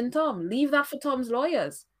defending Tom. Leave that for Tom's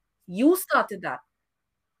lawyers. You started that.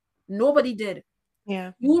 Nobody did.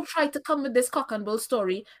 Yeah. You tried to come with this cock and bull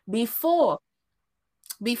story before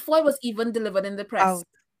it was even delivered in the press. Out.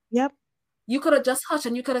 Yep. You could have just hushed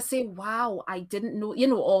and you could have said, wow, I didn't know,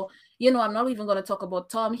 or, I'm not even going to talk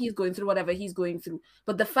about Tom. He's going through whatever he's going through.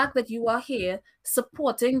 But the fact that you are here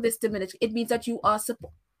supporting this diminished, it means that you are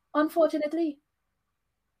unfortunately.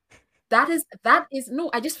 That is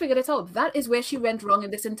no, I just figured it out. That is where she went wrong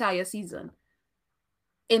in this entire season.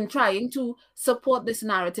 In trying to support this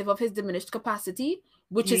narrative of his diminished capacity,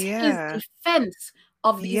 which is his defense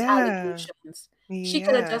of these allegations. She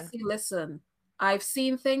could have just said, listen, I've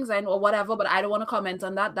seen things, I know whatever, but I don't want to comment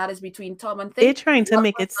on that. That is between Tom and things. They're trying to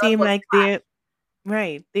make it seem like they're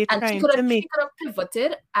right. They're trying to make. She could have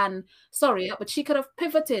pivoted, and but she could have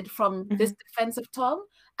pivoted from this defense of Tom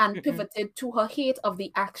and pivoted to her hate of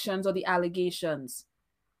the actions or the allegations.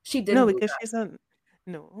 She didn't. No, because she's on.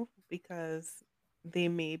 No, because they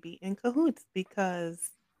may be in cahoots.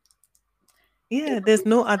 Because there's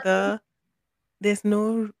no other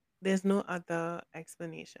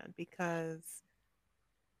explanation, because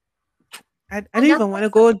I don't even want to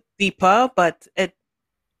go deeper, but it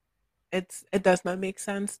does not make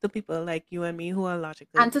sense to people like you and me who are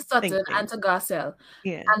logical. And to Sutton and to Garcelle.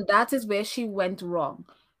 Yeah. And that is where she went wrong.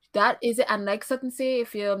 That is it. And like Sutton say,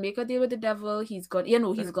 if you make a deal with the devil, he's gonna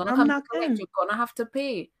come to collect. You're gonna have to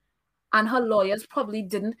pay. And her lawyers probably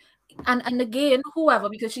didn't. And again, whoever,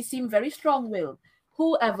 because she seemed very strong-willed,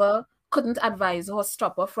 whoever couldn't advise or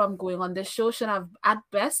stop her from going on this show should have, at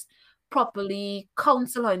best, properly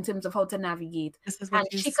counsel her in terms of how to navigate. This is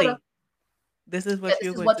what you say. This is Yeah, what this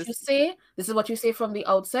you're is going what to you see. say. This is what you say from the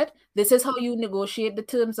outset. This is how you negotiate the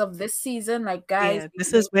terms of this season. Like, guys, Yeah,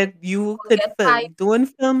 this is where you don't could get hype. film. Don't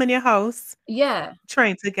film in your house Yeah,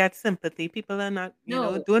 trying to get sympathy. People are not,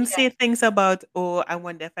 no, don't yeah. say things about, oh, I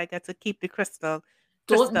wonder if I get to keep the Don't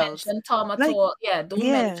crystals. mention Tom at Like, all. Yeah, don't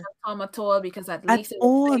yeah, mention Tom at all because at at least it looks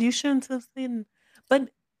all. like You shouldn't have seen. But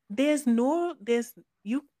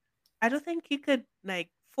you, I don't think you could like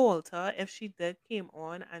fault her if she did came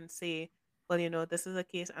on and say, well, this is a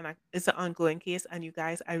case and it's an ongoing case, and you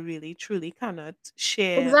guys, I really truly cannot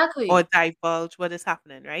share or exactly, divulge what is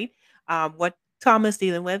happening, right? What Tom is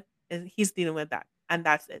dealing with is he's dealing with that, and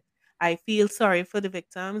that's it. I feel sorry for the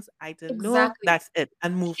victims. I didn't know. exactly. That's it,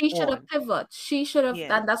 and move She should have on. pivoted. She should have,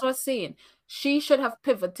 Yeah. and that's what I'm saying. She should have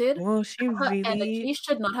pivoted. No, she Her really. energy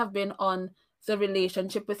should not have been on the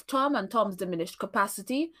relationship with Tom and Tom's diminished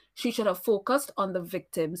capacity. She should have focused on the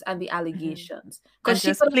victims and the Mhm. allegations. Because And she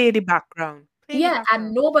just could have, play the background. Play the yeah,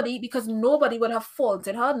 and background. because nobody would have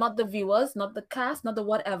faulted her, not the viewers, not the cast, not the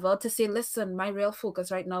whatever, to say, listen, my real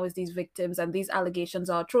focus right now is these victims and these allegations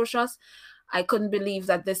are atrocious. I couldn't believe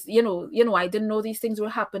that this, I didn't know these things were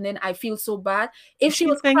happening. I feel so bad. If she She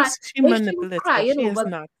was crying, thinks she if she was manipulative. crying She is over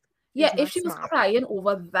not. yeah, She's if not she was smart. crying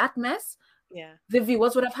over that mess, Yeah. the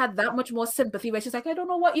viewers would have had that much more sympathy where she's like, I don't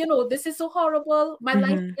know what, this is so horrible. My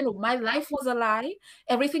life, Mhm. my life was a lie.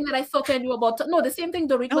 Everything that I thought I knew about, no, the same thing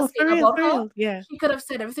Dorit No, was for saying real, about for her. real. Yeah. She could have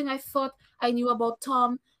said everything I thought I knew about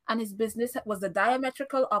Tom and his business was the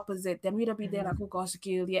diametrical opposite. Then we'd have been there like, Mhm. oh gosh,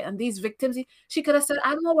 Gail, yeah. And these victims, she could have said,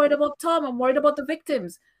 I'm not worried about Tom. I'm worried about the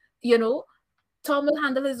victims. Tom will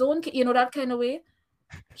handle his own, that kind of way.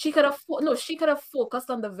 She could have she could have focused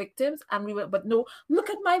on the victims and we were, but no, look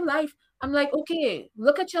at my life. I'm like, okay,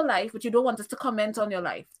 look at your life, but you don't want us to comment on your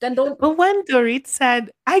life. Then don't. But when Dorit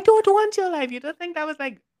said, "I don't want your life," you don't think that was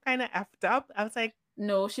like kind of effed up? I was like,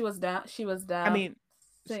 No, she was down. She was I down. mean,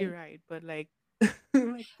 she's Saying right, but like, like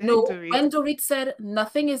dang, no. Dorit. When Dorit said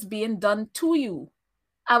nothing is being done to you,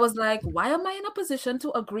 I was like, why am I in a position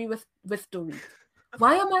to agree with Dorit?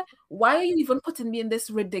 Why are you even putting me in this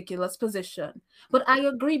ridiculous position? But I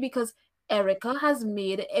agree because Erica has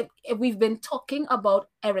made it, we've been talking about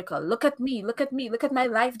Erica. Look at me, look at me, look at my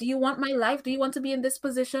life. Do you want my life? Do you want to be in this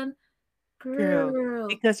position? Girl, Girl,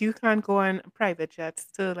 because you can't go on private jets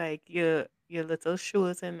to like your little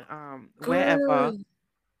shows and wherever. girl.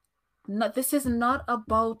 No, this is not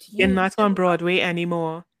about You're you. not on Broadway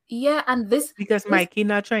anymore Yeah, and because this Mikey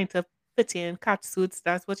not trying to fit in cat suits.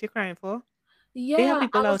 That's what you're crying for. There are yeah,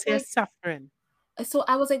 people out here suffering.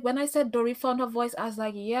 I was like, when I said Dory found her voice, I was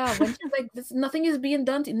like, yeah, when she's like, this, nothing is being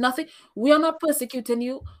done to nothing. We are not persecuting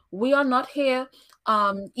you. We are not here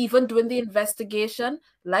even doing the investigation.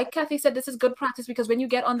 Like Kathy said, this is good practice because when you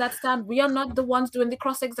get on that stand, we are not the ones doing the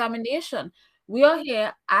cross-examination. We are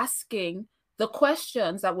here asking the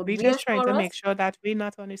questions that would We just trying reassure to make us. sure that we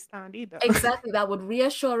not understand either. Exactly, that would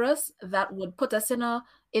reassure us, that would put us in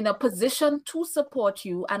a position to support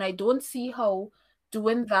you. And I don't see how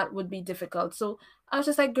doing that would be difficult. So I was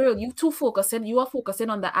just like, girl, you are focusing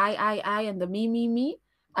on the I, and the me,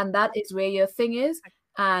 and that is where your thing is.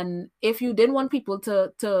 And if you didn't want people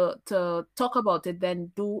to talk about it,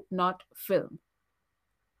 then do not film.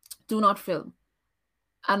 Do not film.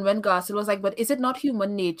 And when Garcelle was like, but is it not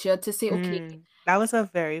human nature to say, okay, That was a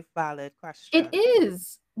very valid it question.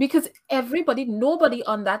 is because nobody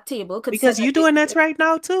on that table could say Because that you doing that right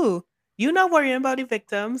now too. You not worrying about the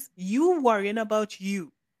victims. You worrying about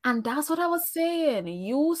you. and that's what I was saying.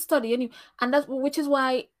 You study and that's which is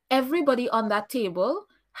why everybody on that table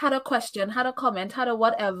had a question, had a comment, had a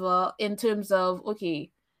whatever in terms of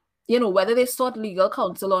okay, whether they sought legal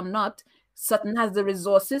counsel or not. Sutton has the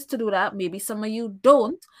resources to do that. Maybe some of you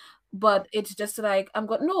don't, but it's just like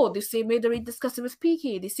the same way they discussed it with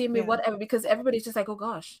PK, the same way Yeah. whatever, because everybody's just like, oh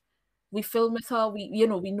gosh, we filmed with her. We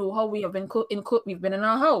know how we have been we've been in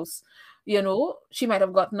our house. She might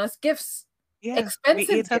have gotten us gifts, Yeah. We expensive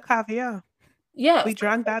ate her gifts. caviar. Yeah, We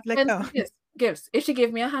drank that liquor. expensive gifts. If she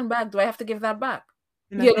gave me a handbag, do I have to give that back?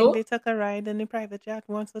 And I think they took a ride in the private jet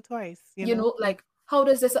once or twice, Like how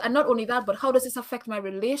does this, and not only that, but how does this affect my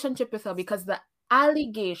relationship with her? Because the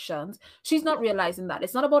allegations, she's not realizing that.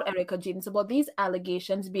 It's not about Erica Jane, it's about these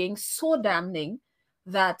allegations being so damning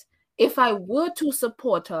that if I were to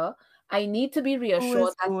support her, I need to be who reassured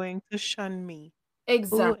is that going to shun me? Who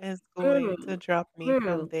exactly, is going girl, to drop me from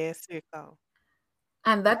girl. their circle?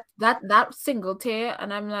 And that single tear,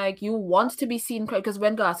 and I'm like, you want to be seen cry because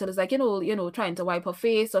when Garcelle is like, trying to wipe her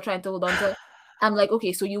face or trying to hold on to, I'm like,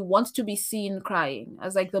 okay, so you want to be seen crying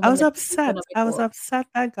as like the I was manipulation upset. of it I was all. upset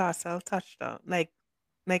that Garcelle touched her. Like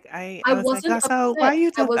I I was like, wasn't Garcelle, why upset.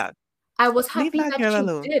 you did that? I was Leave happy that that girl she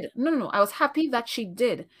alone. did. No. I was happy that she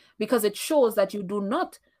did because it shows that you do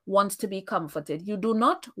not want to be comforted. You do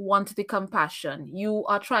not want the compassion. You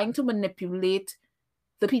are trying to manipulate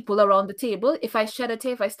the people around the table. If I shed a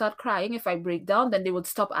tear, if I start crying, if I break down, then they would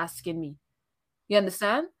stop asking me. You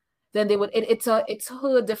understand? Then they would. It's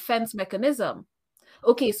her defense mechanism.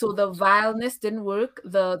 Okay, so the vileness didn't work.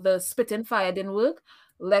 The spit and fire didn't work.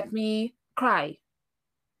 Let me cry.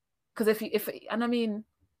 Because if and I mean,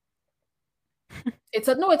 it's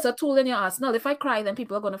a tool in your arsenal. If I cry, then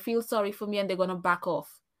people are gonna feel sorry for me and they're gonna back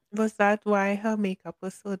off. Was that why her makeup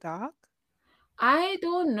was so dark? I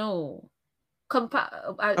don't know.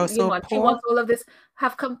 Oh, so She poor? wants all of this.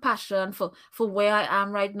 Have compassion for where I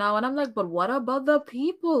am right now, and I'm like, but what about the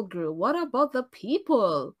people, girl? What about the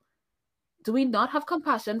people? Do we not have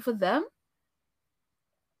compassion for them?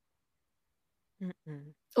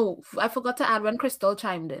 Mm-mm. Oh, I forgot to add when Crystal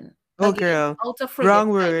chimed in. Oh, Again, girl. out of friggin' Wrong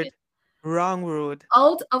timing. word. Wrong word.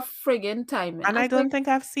 Out of friggin' timing. And I I was don't like, think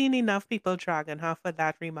I've seen enough people dragging her for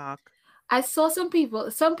that remark. I saw some people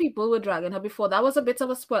were dragging her before. That was a bit of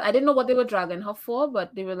a spoil. I didn't know what they were dragging her for,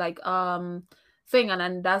 but they were like, thing. And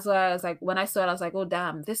then that's why I was like, when I saw it, I was like, oh,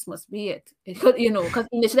 damn, this must be it. It could, because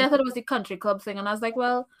initially I thought it was the country club thing. And I was like,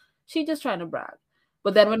 well, she's just trying to brag.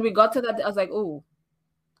 But then when we got to that, I was like, oh,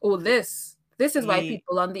 this is why Ye-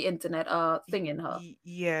 people on the internet are thinking her.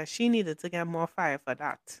 Yeah, she needed to get more fire for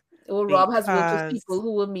that. Oh, Rob has worked with Because, people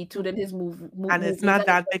who were Me Too'd in his and it's not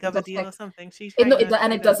that big of a deal or something. She's trying to and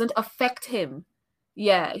kind it of, doesn't affect him.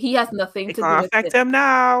 Yeah, he has nothing it to do can't with affect it. him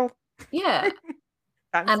now. Yeah.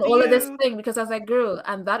 Thanks And to all of this you. thing, because I was like, girl,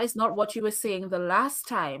 and that is not what you were saying the last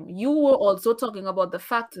time. You were also talking about the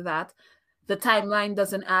fact that the timeline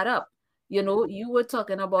doesn't add up. You were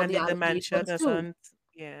talking about And the the dementia allegations too. doesn't,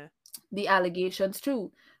 yeah. The allegations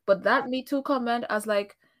too. But that Me Too comment, I was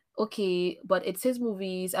like, okay, but it's his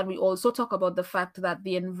movies. And we also talk about the fact that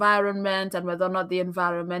the environment and whether or not the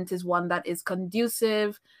environment is one that is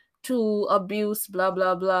conducive to abuse, blah,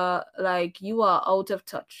 blah, blah. Like, you are out of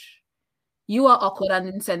touch. You are awkward and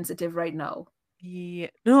insensitive right now. Yeah.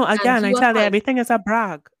 No, And again, I you are tell you, trying, everything is a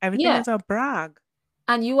brag. Everything yeah, is a brag.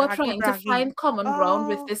 and you are Braggy, trying to braggy. find common ground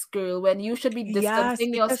with Oh, this girl when you should be yes,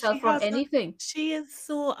 distancing because yourself from anything. she is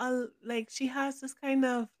so, like, she has this kind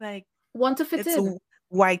of, like, Want to fit it's in.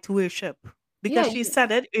 white worship. Yeah, Because she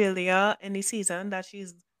said it earlier in the season that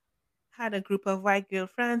she's had a group of white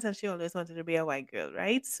girlfriends and she always wanted to be a white girl,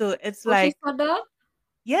 right? So it's oh, she like, said that?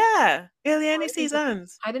 yeah, earlier in the I didn't even,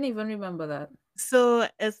 seasons. I didn't even remember that. So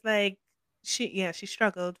it's like she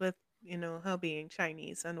struggled with, her being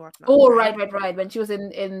Chinese and whatnot, Oh, right? right. When she was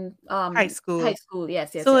in High high school. school.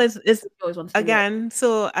 Yes. So it's She always wants to be white. again,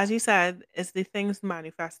 so as you said, it's the things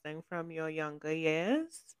manifesting from your younger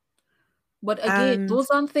years. But again, And those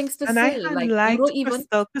aren't things to and I say. had Like you don't liked even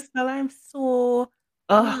Crystal. Crystal, I'm so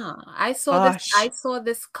oh I saw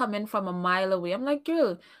this gosh. coming from a mile away. I'm like,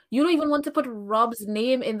 girl, you don't even want to put Rob's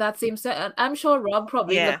name in that same set. And I'm sure Rob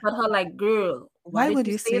probably Yeah. looked at her like, girl, why Why did would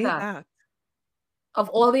you you say say that? that? Of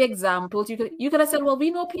all the examples, you could have said, well,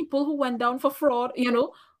 we know people who went down for fraud,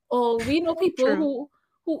 or we know people True.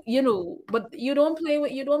 who, but you don't play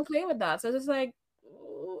with that. So it's just like,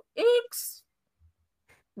 X,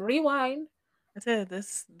 rewind. I said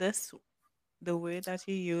this the word that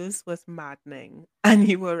you used was maddening. And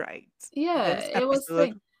you were right. Yeah, This it was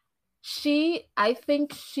episode, thing. I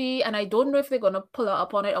think and I don't know if they're gonna pull her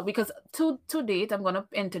up on it, or because to date, I'm gonna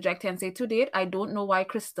interject here and say to date, I don't know why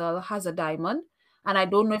Crystal has a diamond, and I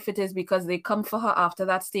don't know if it is because they come for her after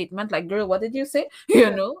that statement, like, girl, what did you say?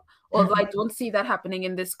 Although I don't see that happening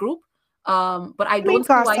in this group. But I I mean don't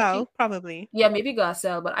see why Garcelle, probably. yeah, maybe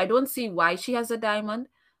Garcelle, but I don't see why she has a diamond.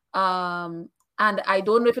 And I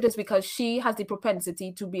don't know if it is because she has the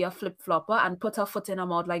propensity to be a flip-flopper and put her foot in her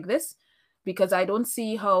mouth like this, because I don't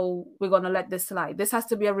see how we're going to let this slide. This has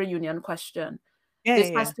to be a reunion question. Yeah, This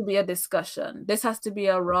yeah. has to be a discussion. This has to be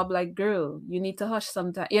a Rob, like, girl, you need to hush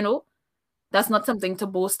sometime. That's not something to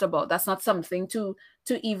boast about. That's not something to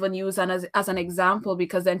even use as an example,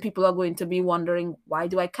 because then people are going to be wondering, why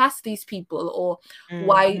do I cast these people? Or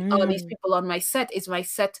why are these Mhm. people on my set? Is my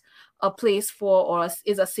set a place for, or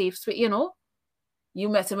is a safe space? You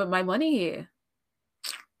messing with my money here.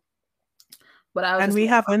 But I was And just we like,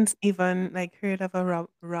 haven't even like heard of a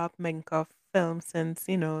Rob Minkoff film since,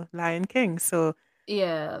 Lion King. So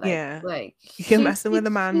yeah, yeah, like you're messing with the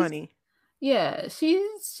man money. yeah,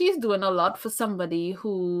 she's doing a lot for somebody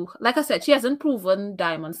who, like I said, she hasn't proven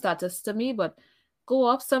diamond status to me, but go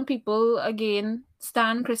up. Some people again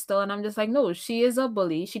stan Crystal, and I'm just like, no, she is a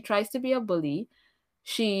bully. She tries to be a bully.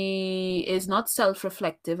 She is not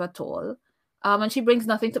self-reflective at all. And she brings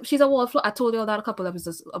nothing to. She's a wallflower. I told you all that a couple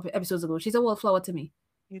episodes ago. She's a wallflower to me.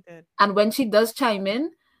 You did. And when she does chime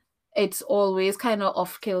in, it's always kind of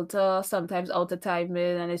off kilter, sometimes out of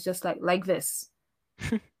timing, and it's just like this.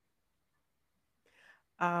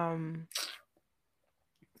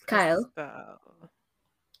 Kyle.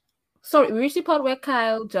 Sorry, we reached the part where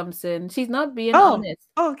Kyle jumps in. She's not being honest.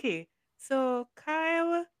 Okay. So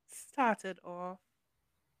Kyle started off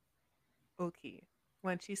okay.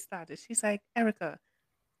 When she started, she's like, Erica,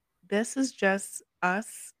 this is just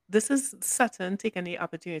us. This is Sutton taking the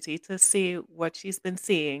opportunity to say what she's been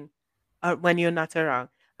saying when you're not around.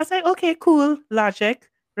 I was like, okay, cool, logic,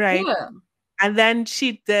 right? Yeah. And then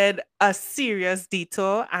she did a serious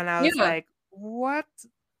detour, and I was like, what?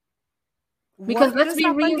 Because let's be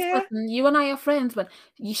real, Sutton, you and I are friends, but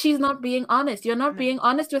she's not being honest. You're not being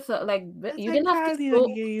honest with her. Like, you didn't have to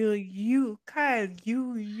you, Kyle,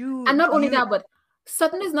 you. And not only that, but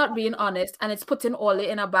Sutton is not being honest, and it's putting Ollie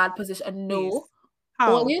in a bad position. No.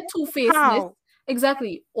 All your two-facedness,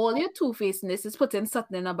 exactly. All your two-facedness is putting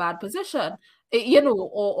Sutton in a bad position.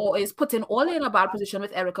 Or is putting Ollie in a bad position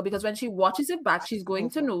with Erica, because when she watches it back, she's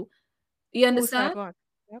going to know. You understand?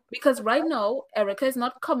 Yep. Because right now, Erica is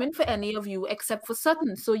not coming for any of you except for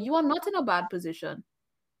Sutton. So you are not in a bad position.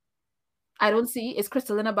 I don't see. Is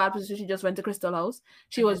Crystal in a bad position? She just went to Crystal House.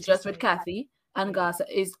 She was just with Kathy and Garza.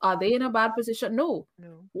 Are they in a bad position? No.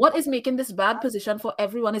 What is making this bad position for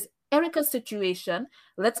everyone is Erica's situation.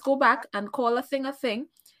 Let's go back and call a thing a thing.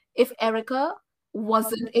 If Erica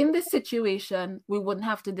wasn't in this situation, we wouldn't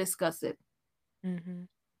have to discuss it. Mm-hmm.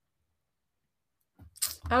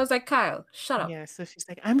 I was like, Kyle, shut up. Yeah, so she's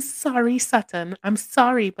like, I'm sorry, Sutton. I'm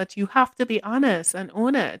sorry, but you have to be honest and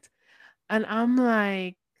own it. And I'm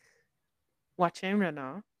like, watching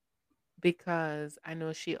Renna, because I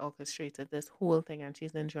know she orchestrated this whole thing and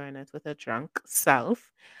she's enjoying it with her drunk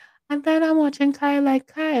self. And then I'm watching Kyle like,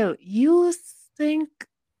 Kyle, you think...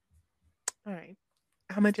 All right,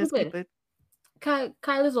 I'm going to just keep it.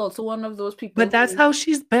 Kyle is also one of those people. But that's how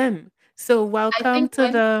she's been. So welcome to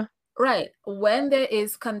the... Right. When there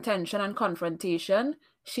is contention and confrontation,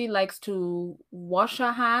 she likes to wash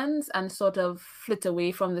her hands and sort of flit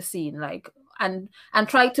away from the scene, like, and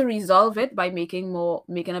try to resolve it by making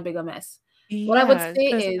a bigger mess. Yeah, what I would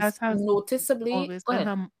say is noticeably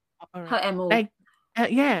her MO. Like,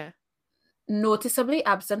 noticeably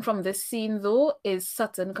absent from this scene though is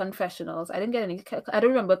Sutton confessionals. I don't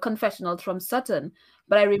remember confessionals from Sutton,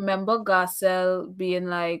 but I remember Garcelle being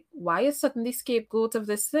like, why is Sutton the scapegoat of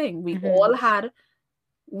this thing? We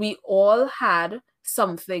all had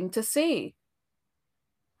something to say.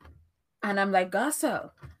 And I'm like,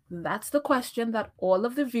 Garcelle, that's the question that all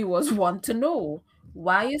of the viewers want to know.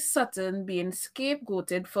 Why is Sutton being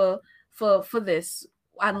scapegoated for this?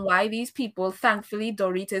 And why these people, thankfully,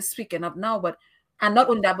 Dorit is speaking up now. And not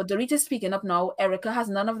only that, but Dorit is speaking up now. Erica has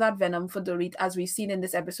none of that venom for Dorit, as we've seen in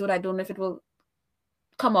this episode. I don't know if it will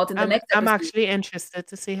come out in the next episode. I'm actually interested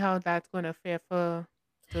to see how that's going to fare for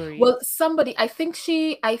Dorit. Well, I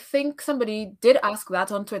think somebody did ask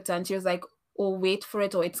that on Twitter, and she was like, oh, wait for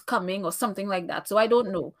it, or it's coming, or something like that. So I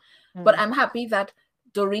don't know. But I'm happy that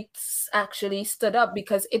Dorit actually stood up,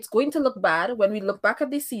 because it's going to look bad when we look back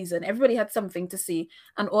at this season. Everybody had something to say,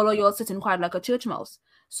 and all of you all sitting quiet like a church mouse.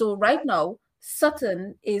 So right now,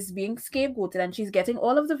 Sutton is being scapegoated, and she's getting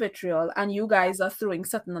all of the vitriol, and you guys are throwing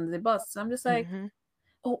Sutton under the bus. So I'm just like,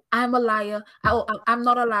 oh, I'm a liar. I'm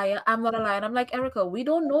not a liar. I'm not a liar. And I'm like, Erica, we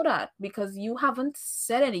don't know that, because you haven't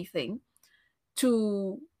said anything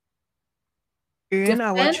to earn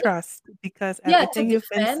our trust, because everything you've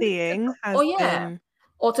been saying has been,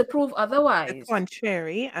 or to prove otherwise,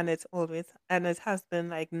 contrary, and it has been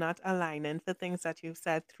like not aligning for things that you've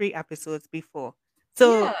said 3 episodes before.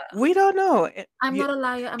 So we don't know. I'm not a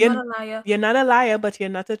liar. I'm not a liar. You're not a liar, but you're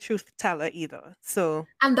not a truth teller either. So,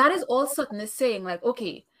 and that is all Sutton is saying. Like,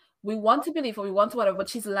 okay, we want to believe her, we want to whatever, but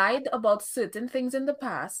she's lied about certain things in the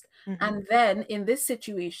past. And then in this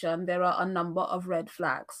situation, there are a number of red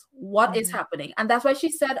flags. What is happening? And that's why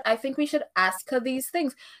she said, I think we should ask her these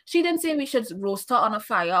things. She didn't say we should roast her on a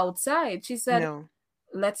fire outside. She said,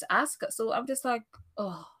 let's ask her. So I'm just like,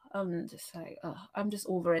 I'm just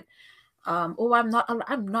over it. I'm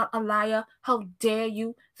not a liar. How dare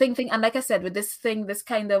you? Thing. And like I said, with this thing, this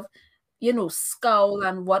kind of, scowl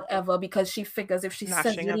and whatever, because she figures if she says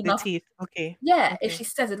it enough, teeth. If she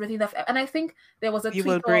says it with enough, and I think there was a you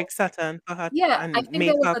will break Sutton for her, and I think make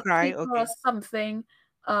there was her cry. Or something,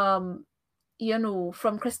 from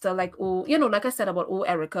Crystal, like, like I said about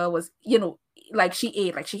Erica was, like she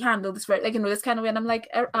ate, like she handled this right, like this kind of way, and I'm like,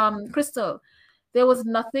 Crystal, there was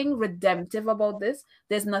nothing redemptive about this.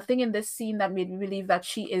 There's nothing in this scene that made me believe that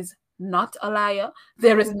she is not a liar.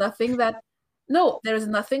 There is nothing that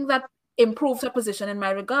improves her position in my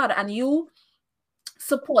regard. And you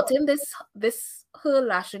supporting this her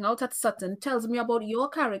lashing out at Sutton tells me about your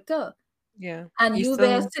character. Yeah. And you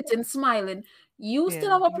there sitting smiling. You still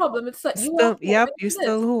have a problem with Sutton. You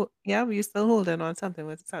still holding on something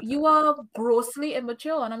with Sutton. You are grossly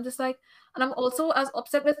immature. And I'm just like, and I'm also as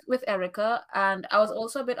upset with Erica, and I was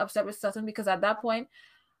also a bit upset with Sutton, because at that point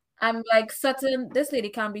I'm like, Sutton, this lady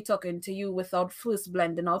can't be talking to you without first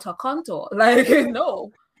blending out her contour. Like,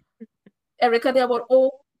 no. Erica, they're about,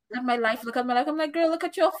 oh, look at my life. I'm like, girl, look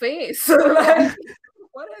at your face. Like,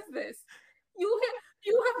 what is this?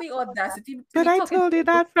 You have the audacity to But be I talking told you to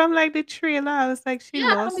that from like the trailer. I was like, she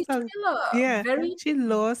from lost the her. trailer. Yeah, she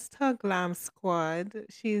lost her glam squad.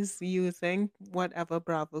 She's using whatever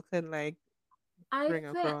Bravo could like bring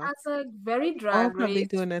I think across. as a very Or drag probably race,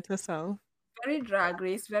 doing it herself.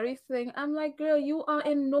 very thing. I'm like, girl, you are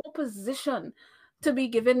in no position to be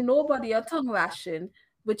giving nobody a tongue lashing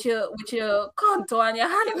with your contour and your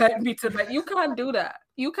highlight meter. Like, you can't do that.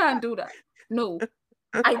 You can't do that. No,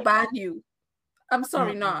 I ban you. I'm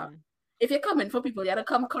sorry, nah. If you're coming for people, you gotta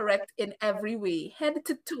come correct in every way, head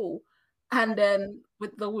to toe, and then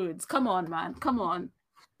with the words. Come on, man. Come on.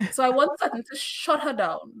 So I want Sutton to shut her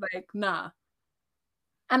down. Like, nah.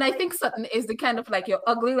 And I think Sutton is the kind of like your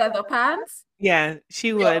ugly leather pants. Yeah, she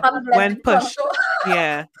your would. When unblended pushed. contour.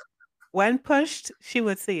 Yeah. When pushed, she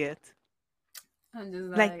would see it. I'm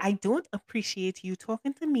just Like, I don't appreciate you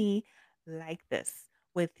talking to me like this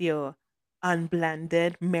with your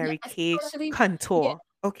unblended Mary Kay contour.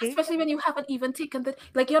 Okay? Especially when you haven't even taken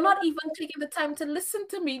you're not even taking the time to listen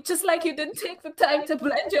to me, just like you didn't take the time to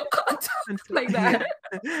blend your contour like that.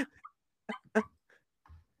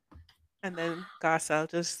 And then Garcelle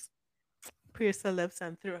just pierced her lips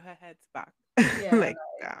and threw her head back. Yeah, like,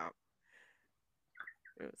 damn.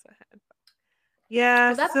 Throws her head back.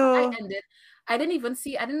 Yeah, that's so how I ended. I didn't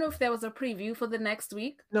know if there was a preview for the next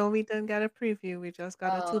week. No, we didn't get a preview. We just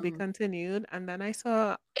got a to be continued. And then I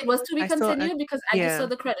saw it was to be continued because I just saw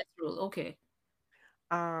the credits roll. Okay.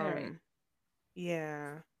 Right.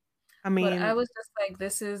 Yeah. I mean, but I was just like,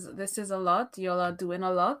 this is a lot. Y'all are doing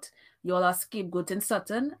a lot. Y'all are scapegoating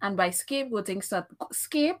Sutton, and by scapegoating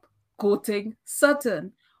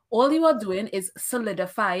Sutton, all you are doing is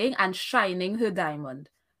solidifying and shining her diamond.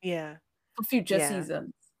 Yeah. For future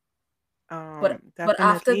seasons. But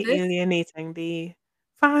after this, alienating the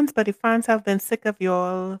fans, but the fans have been sick of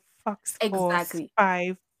your Fox Force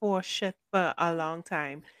 5-4 shit for a long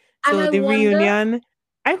time. So the reunion,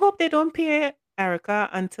 I hope they don't pay Erica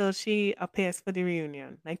until she appears for the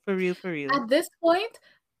reunion. Like, for real. At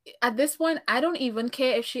this point, I don't even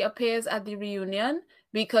care if she appears at the reunion,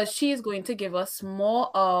 because she is going to give us more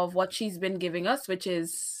of what she's been giving us, which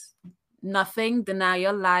is nothing,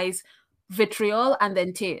 denial, lies, vitriol, and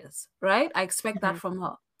then tears, right? I expect that from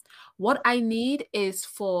her. What I need is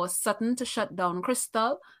for Sutton to shut down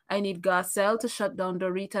Crystal. I need Garcelle to shut down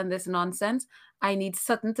Dorit and this nonsense. I need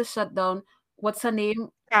Sutton to shut down, what's her name?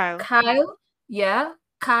 Kyle. Yeah,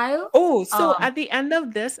 Kyle. Oh, so at the end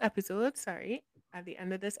of this episode,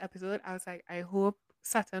 I was like, I hope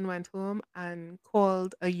Sutton went home and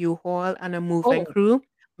called a U-Haul and a moving crew,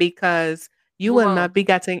 because you will not be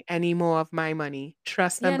getting any more of my money.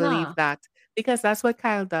 Trust and believe that. Because that's what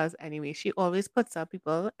Kyle does anyway. She always puts up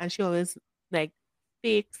people, and she always like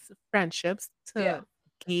fakes friendships to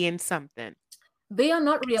gain something. They are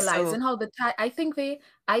not realizing how the time. I think they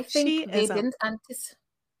didn't anticipate.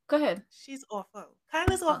 Go ahead. She's awful.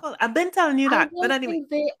 Kyle is awful. I've been telling you that. But anyway, I think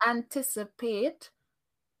they anticipate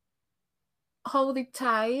how the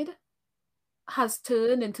tide has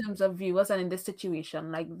turned in terms of viewers and in this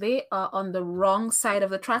situation. Like, they are on the wrong side of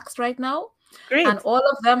the tracks right now. Great. And all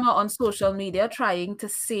of them are on social media trying to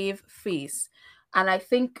save face. And I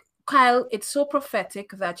think, Kyle, it's so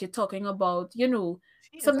prophetic that you're talking about,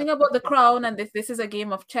 something about the crown, and this is a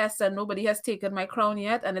game of chess and nobody has taken my crown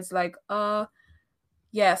yet. And it's like,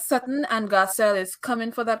 Sutton and Garcelle is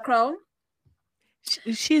coming for that crown.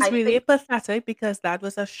 She's really pathetic, because that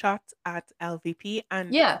was a shot at LVP,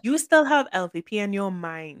 and you still have LVP in your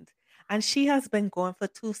mind, and she has been going for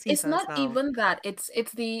 2 seasons. It's not even that. It's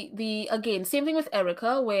the again, same thing with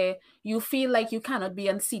Erica, where you feel like you cannot be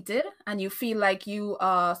unseated, and you feel like you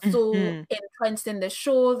are so entrenched in the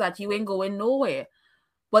show that you ain't going nowhere.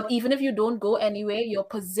 But even if you don't go anywhere, your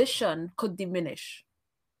position could diminish,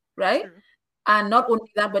 right? True. And not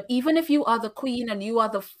only that, but even if you are the queen and you are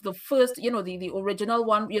the first, the original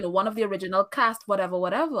one, one of the original cast,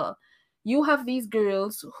 whatever, you have these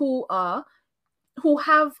girls who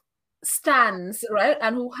have stands, right?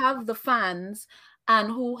 And who have the fans,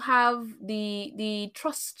 and who have the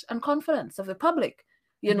trust and confidence of the public,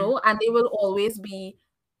 you Mhm. know, and they will always be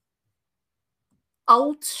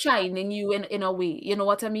outshining you in a way, you know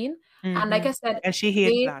what I mean? And like I Mhm. said, And she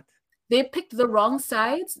hates they that. they picked the wrong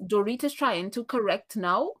sides. Dorit is trying to correct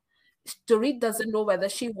now. Dorit doesn't know whether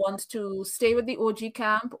she wants to stay with the OG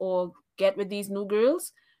camp or get with these new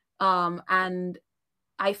girls. And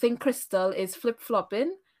I think Crystal is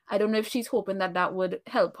flip-flopping. I don't know if she's hoping that that would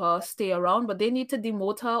help her stay around, but they need to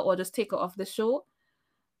demote her or just take her off the show.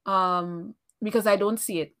 Because I don't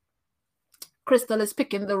see it. Crystal is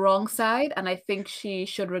picking the wrong side, and I think she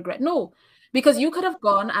should regret. No, because you could have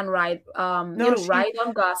gone and ride, No, she ride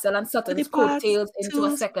on Garcelle and for the Sutton's past coattails into a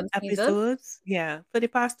two second season. episodes, yeah, for the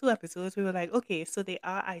past two episodes, we were like, okay, so they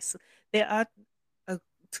are uh,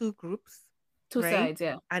 two groups, Two right? sides,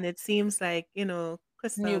 yeah. And it seems like, Crystal,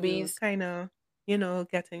 you Newbies. kind of,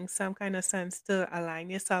 getting some kind of sense to align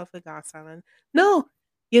yourself with Garcelle. And no,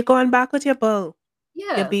 you're going back with your bull,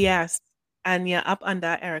 your Yes. BS, and you're up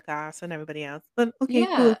under Erica Ass and everybody else. But okay,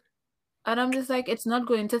 Yeah. cool, And I'm just like, it's not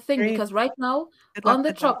going to think great. because right now Good luck on the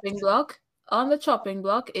with that. chopping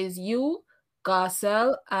block is you,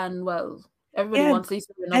 Garcelle, and well, everybody Yeah, wants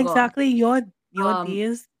Lisa Rinna gone. exactly. Your Um,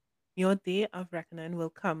 your day of reckoning will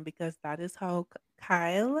come because that is how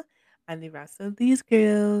Kyle and the rest of these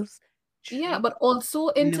girls yeah, treat but also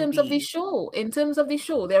in terms of the newbies.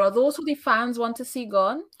 show, there are those who the fans want to see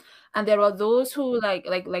gone, and there are those who like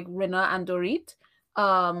Rinna and Dorit.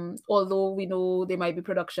 Although we know they might be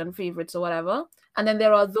production favorites or whatever, and then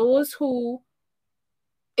there are those who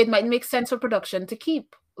it might make sense for production to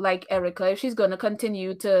keep, like Erica, if she's going to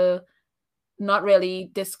continue to not really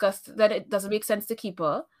discuss that it doesn't make sense to keep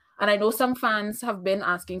her. And I know some fans have been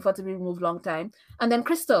asking for it to be removed long time. And then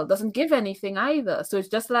Crystal doesn't give anything either. So it's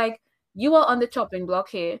just like you are on the chopping block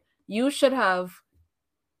here. You should have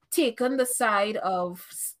taken the side of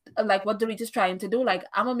like what Dorit is trying to do. Like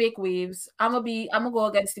I'm gonna make waves. I'm gonna go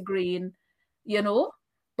against the grain, you know.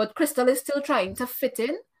 But Crystal is still trying to fit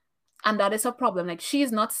in, and that is a problem. Like she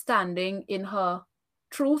is not standing in her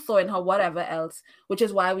truth or in her whatever else, which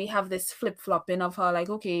is why we have this flip-flopping of her like,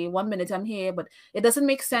 okay, 1 minute I'm here, but it doesn't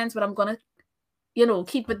make sense, but I'm gonna,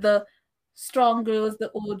 keep with the strong girls,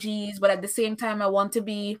 the OGs, but at the same time I want to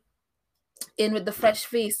be in with the fresh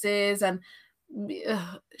faces, and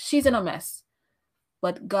she's in a mess.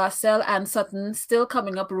 But Garcelle and Sutton still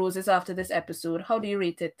coming up roses after this episode. How do you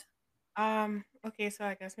rate it? Okay, so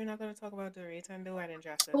I guess we're not going to talk about the rate and the wedding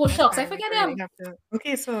dresses. Oh That's shucks, I fine. We forget already them. have to.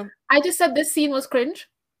 Okay, so I just said this scene was cringe.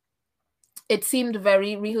 It seemed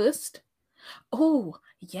very rehearsed. Oh,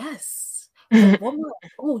 yes. The woman.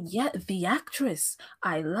 Oh, yeah. The actress.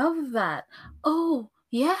 I love that. Oh,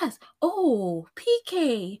 yes. Oh,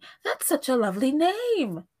 PK. That's such a lovely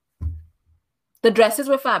name. The dresses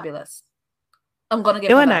were fabulous. I'm going to give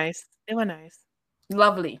they her were that. nice. They were nice.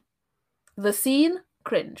 Lovely. The scene,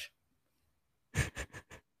 cringe.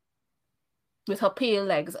 With her pale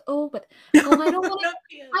legs. Oh, but I don't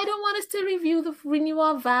want us to review the renew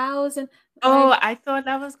our vows and I thought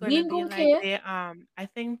that was going to being be gonna like care. the I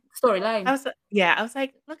think Storyline. I was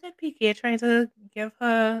like, look at PK trying to give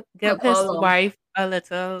Help her his along. wife a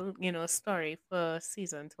little, story for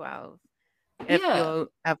season 12. If Yeah. you'll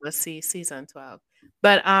ever see season 12.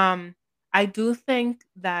 But I do think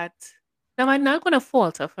that now I'm not gonna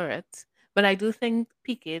falter for it, but I do think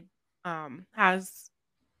PK has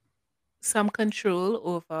some control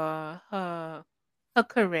over her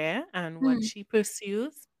career and what Mm. she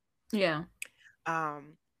pursues. Yeah.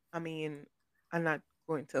 I mean, I'm not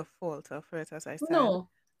going to falter for it as I said, No.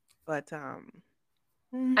 but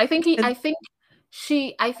I think it- I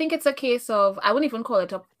think it's a case of, I wouldn't even call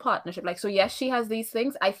it a partnership. Like, so yes, she has these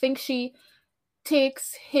things. I think she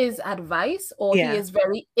takes his advice, or he Yeah. is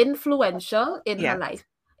very influential in Yeah. her life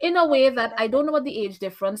in a way that I don't know what the age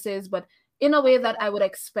difference is, but in a way that I would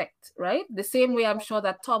expect, right? The same way I'm sure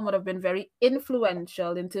that Tom would have been very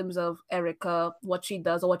influential in terms of Erica, what she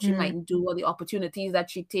does or what she Mhm. might do, or the opportunities that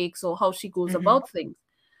she takes or how she goes Mhm. about things.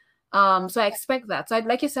 So I expect that. So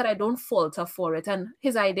like you said, I don't falter for it. And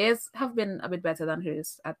his ideas have been a bit better than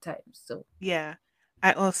hers at times. So Yeah.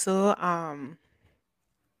 I also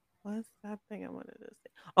what's that thing I wanted to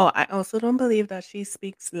say? Oh, I also don't believe that she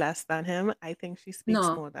speaks less than him. I think she speaks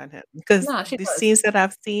no, more than him because no, she the does. scenes that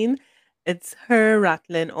I've seen, it's her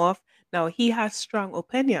rattling off. Now he has strong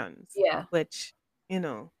opinions, Yeah. which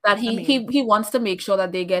That I he mean, he wants to make sure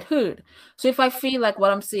that they get heard. So if I feel like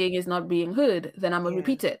what I'm saying is not being heard, then I'm gonna yeah,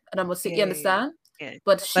 repeat it and I'm gonna say, yeah, you yeah, understand? yeah.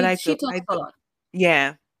 But But she talks a lot.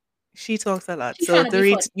 yeah, she talks a lot. She's So trying to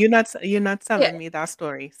be funny. you're not Yeah, telling me that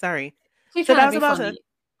story. Sorry. she's So trying that to was be about funny. it.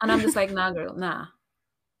 And I'm just like, nah, girl, nah.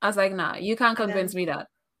 I was like, nah, you can't convince me that.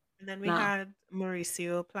 And then we Nah. had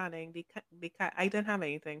Mauricio planning because I didn't have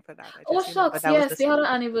anything for that. I Oh, just remember shucks. that was Yes, the they had an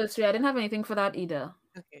sweet. anniversary. I didn't have anything for that either.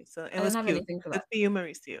 Okay, so it I was didn't have cute. anything for Good that. for you,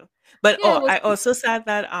 Mauricio. But Yeah, it was I cute. also said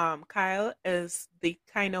that Kyle is the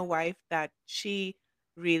kind of wife that she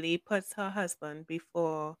really puts her husband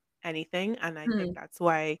before anything, and I think that's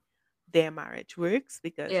why their marriage works,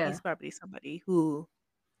 because Yeah. he's probably somebody who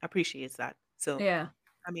appreciates that. So Yeah.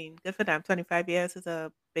 I mean, good for them. 25 years is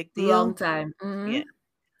a big Long deal. time. Yeah.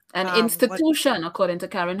 An What institution, according to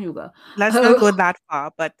Karen Huger. let's not go that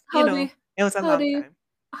far, but How do you, it was a how do long you time.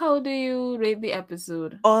 how do you rate the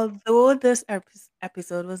episode? Although this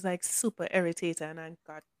episode was like super irritating and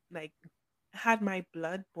got like had my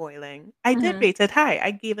blood boiling, I did rate it high.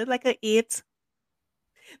 I gave it like an 8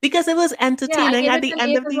 because it was Yeah, I entertaining gave at it the an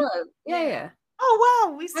end 8 of as the. well. Yeah, yeah. Oh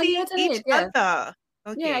wow, we I gave see it an each 8, yeah. other.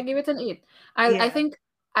 Yeah, I Okay. gave it an 8. Yeah.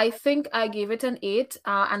 I think I gave it an 8.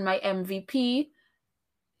 And my MVP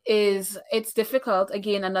is, it's difficult.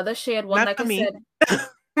 Again, another shared one, Not like for I me. said.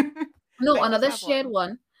 No, I just another have shared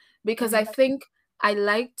one, because I think I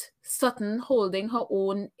liked Sutton holding her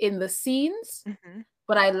own in the scenes,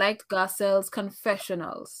 but I liked Garcelle's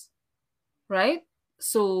confessionals, right?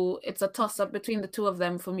 So it's a toss-up between the two of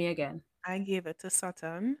them for me again. I gave it to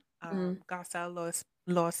Sutton. Garcelle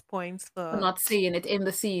lost points For for not seeing it in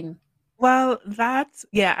the scene. Well,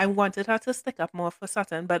 I wanted her to stick up more for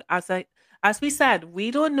Sutton, but as we said,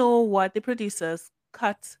 we don't know what the producers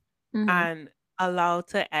cut and allow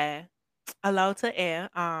to air,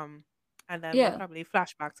 and then Yeah. probably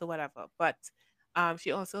flashbacks or whatever. But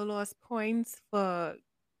she also lost points for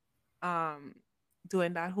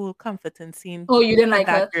doing that whole comforting scene Oh, you didn't for like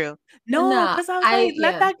her? that girl. No, Nah, because I was like,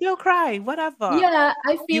 let that girl cry, whatever. Yeah,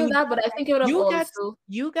 I feel You that, but I think it would have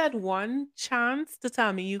You get one chance to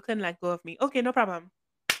tell me you can let go of me. Okay, no problem.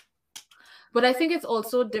 But I think it's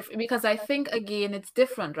also different, because I think, again, it's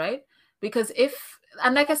different, right? Because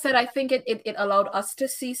and like I said, I think it allowed us to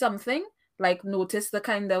see something, like notice the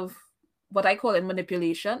kind of, what I call it,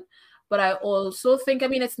 manipulation. But I also think, I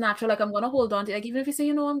mean, it's natural. Like, I'm going to hold on to it. Like, even if you say,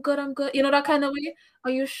 I'm good, that kind of way.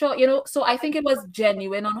 Are you sure? So I think it was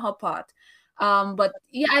genuine on her part. But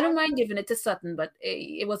yeah, I don't mind giving it to Sutton, but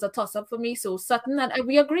it was a toss-up for me. So Sutton, and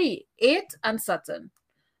we agree, 8 and Sutton.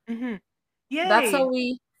 Yay. That's how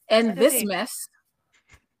we end this Saturday. mess.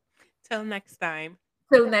 Till next time.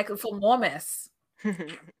 Till next, for more mess.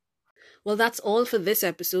 Well, that's all for this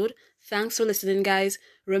episode. Thanks for listening, guys.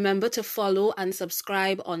 Remember to follow and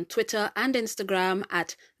subscribe on Twitter and Instagram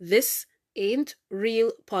at This Ain't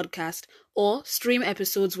Real Podcast, or stream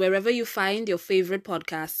episodes wherever you find your favorite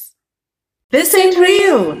podcasts. This ain't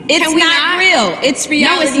real. It's not real. It's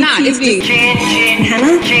reality. No, it's not. TV.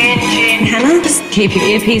 Hannah, just keep your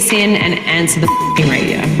earpiece in and answer the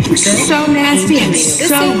radio. So nasty and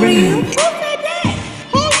so rude. Who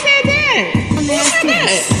said that? Nasty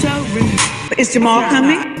and so rude. Is Jamal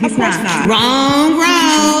coming? He's not. Wrong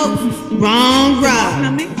road.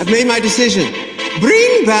 I've made my decision.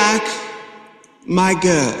 Bring back my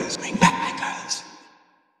girls. Bring back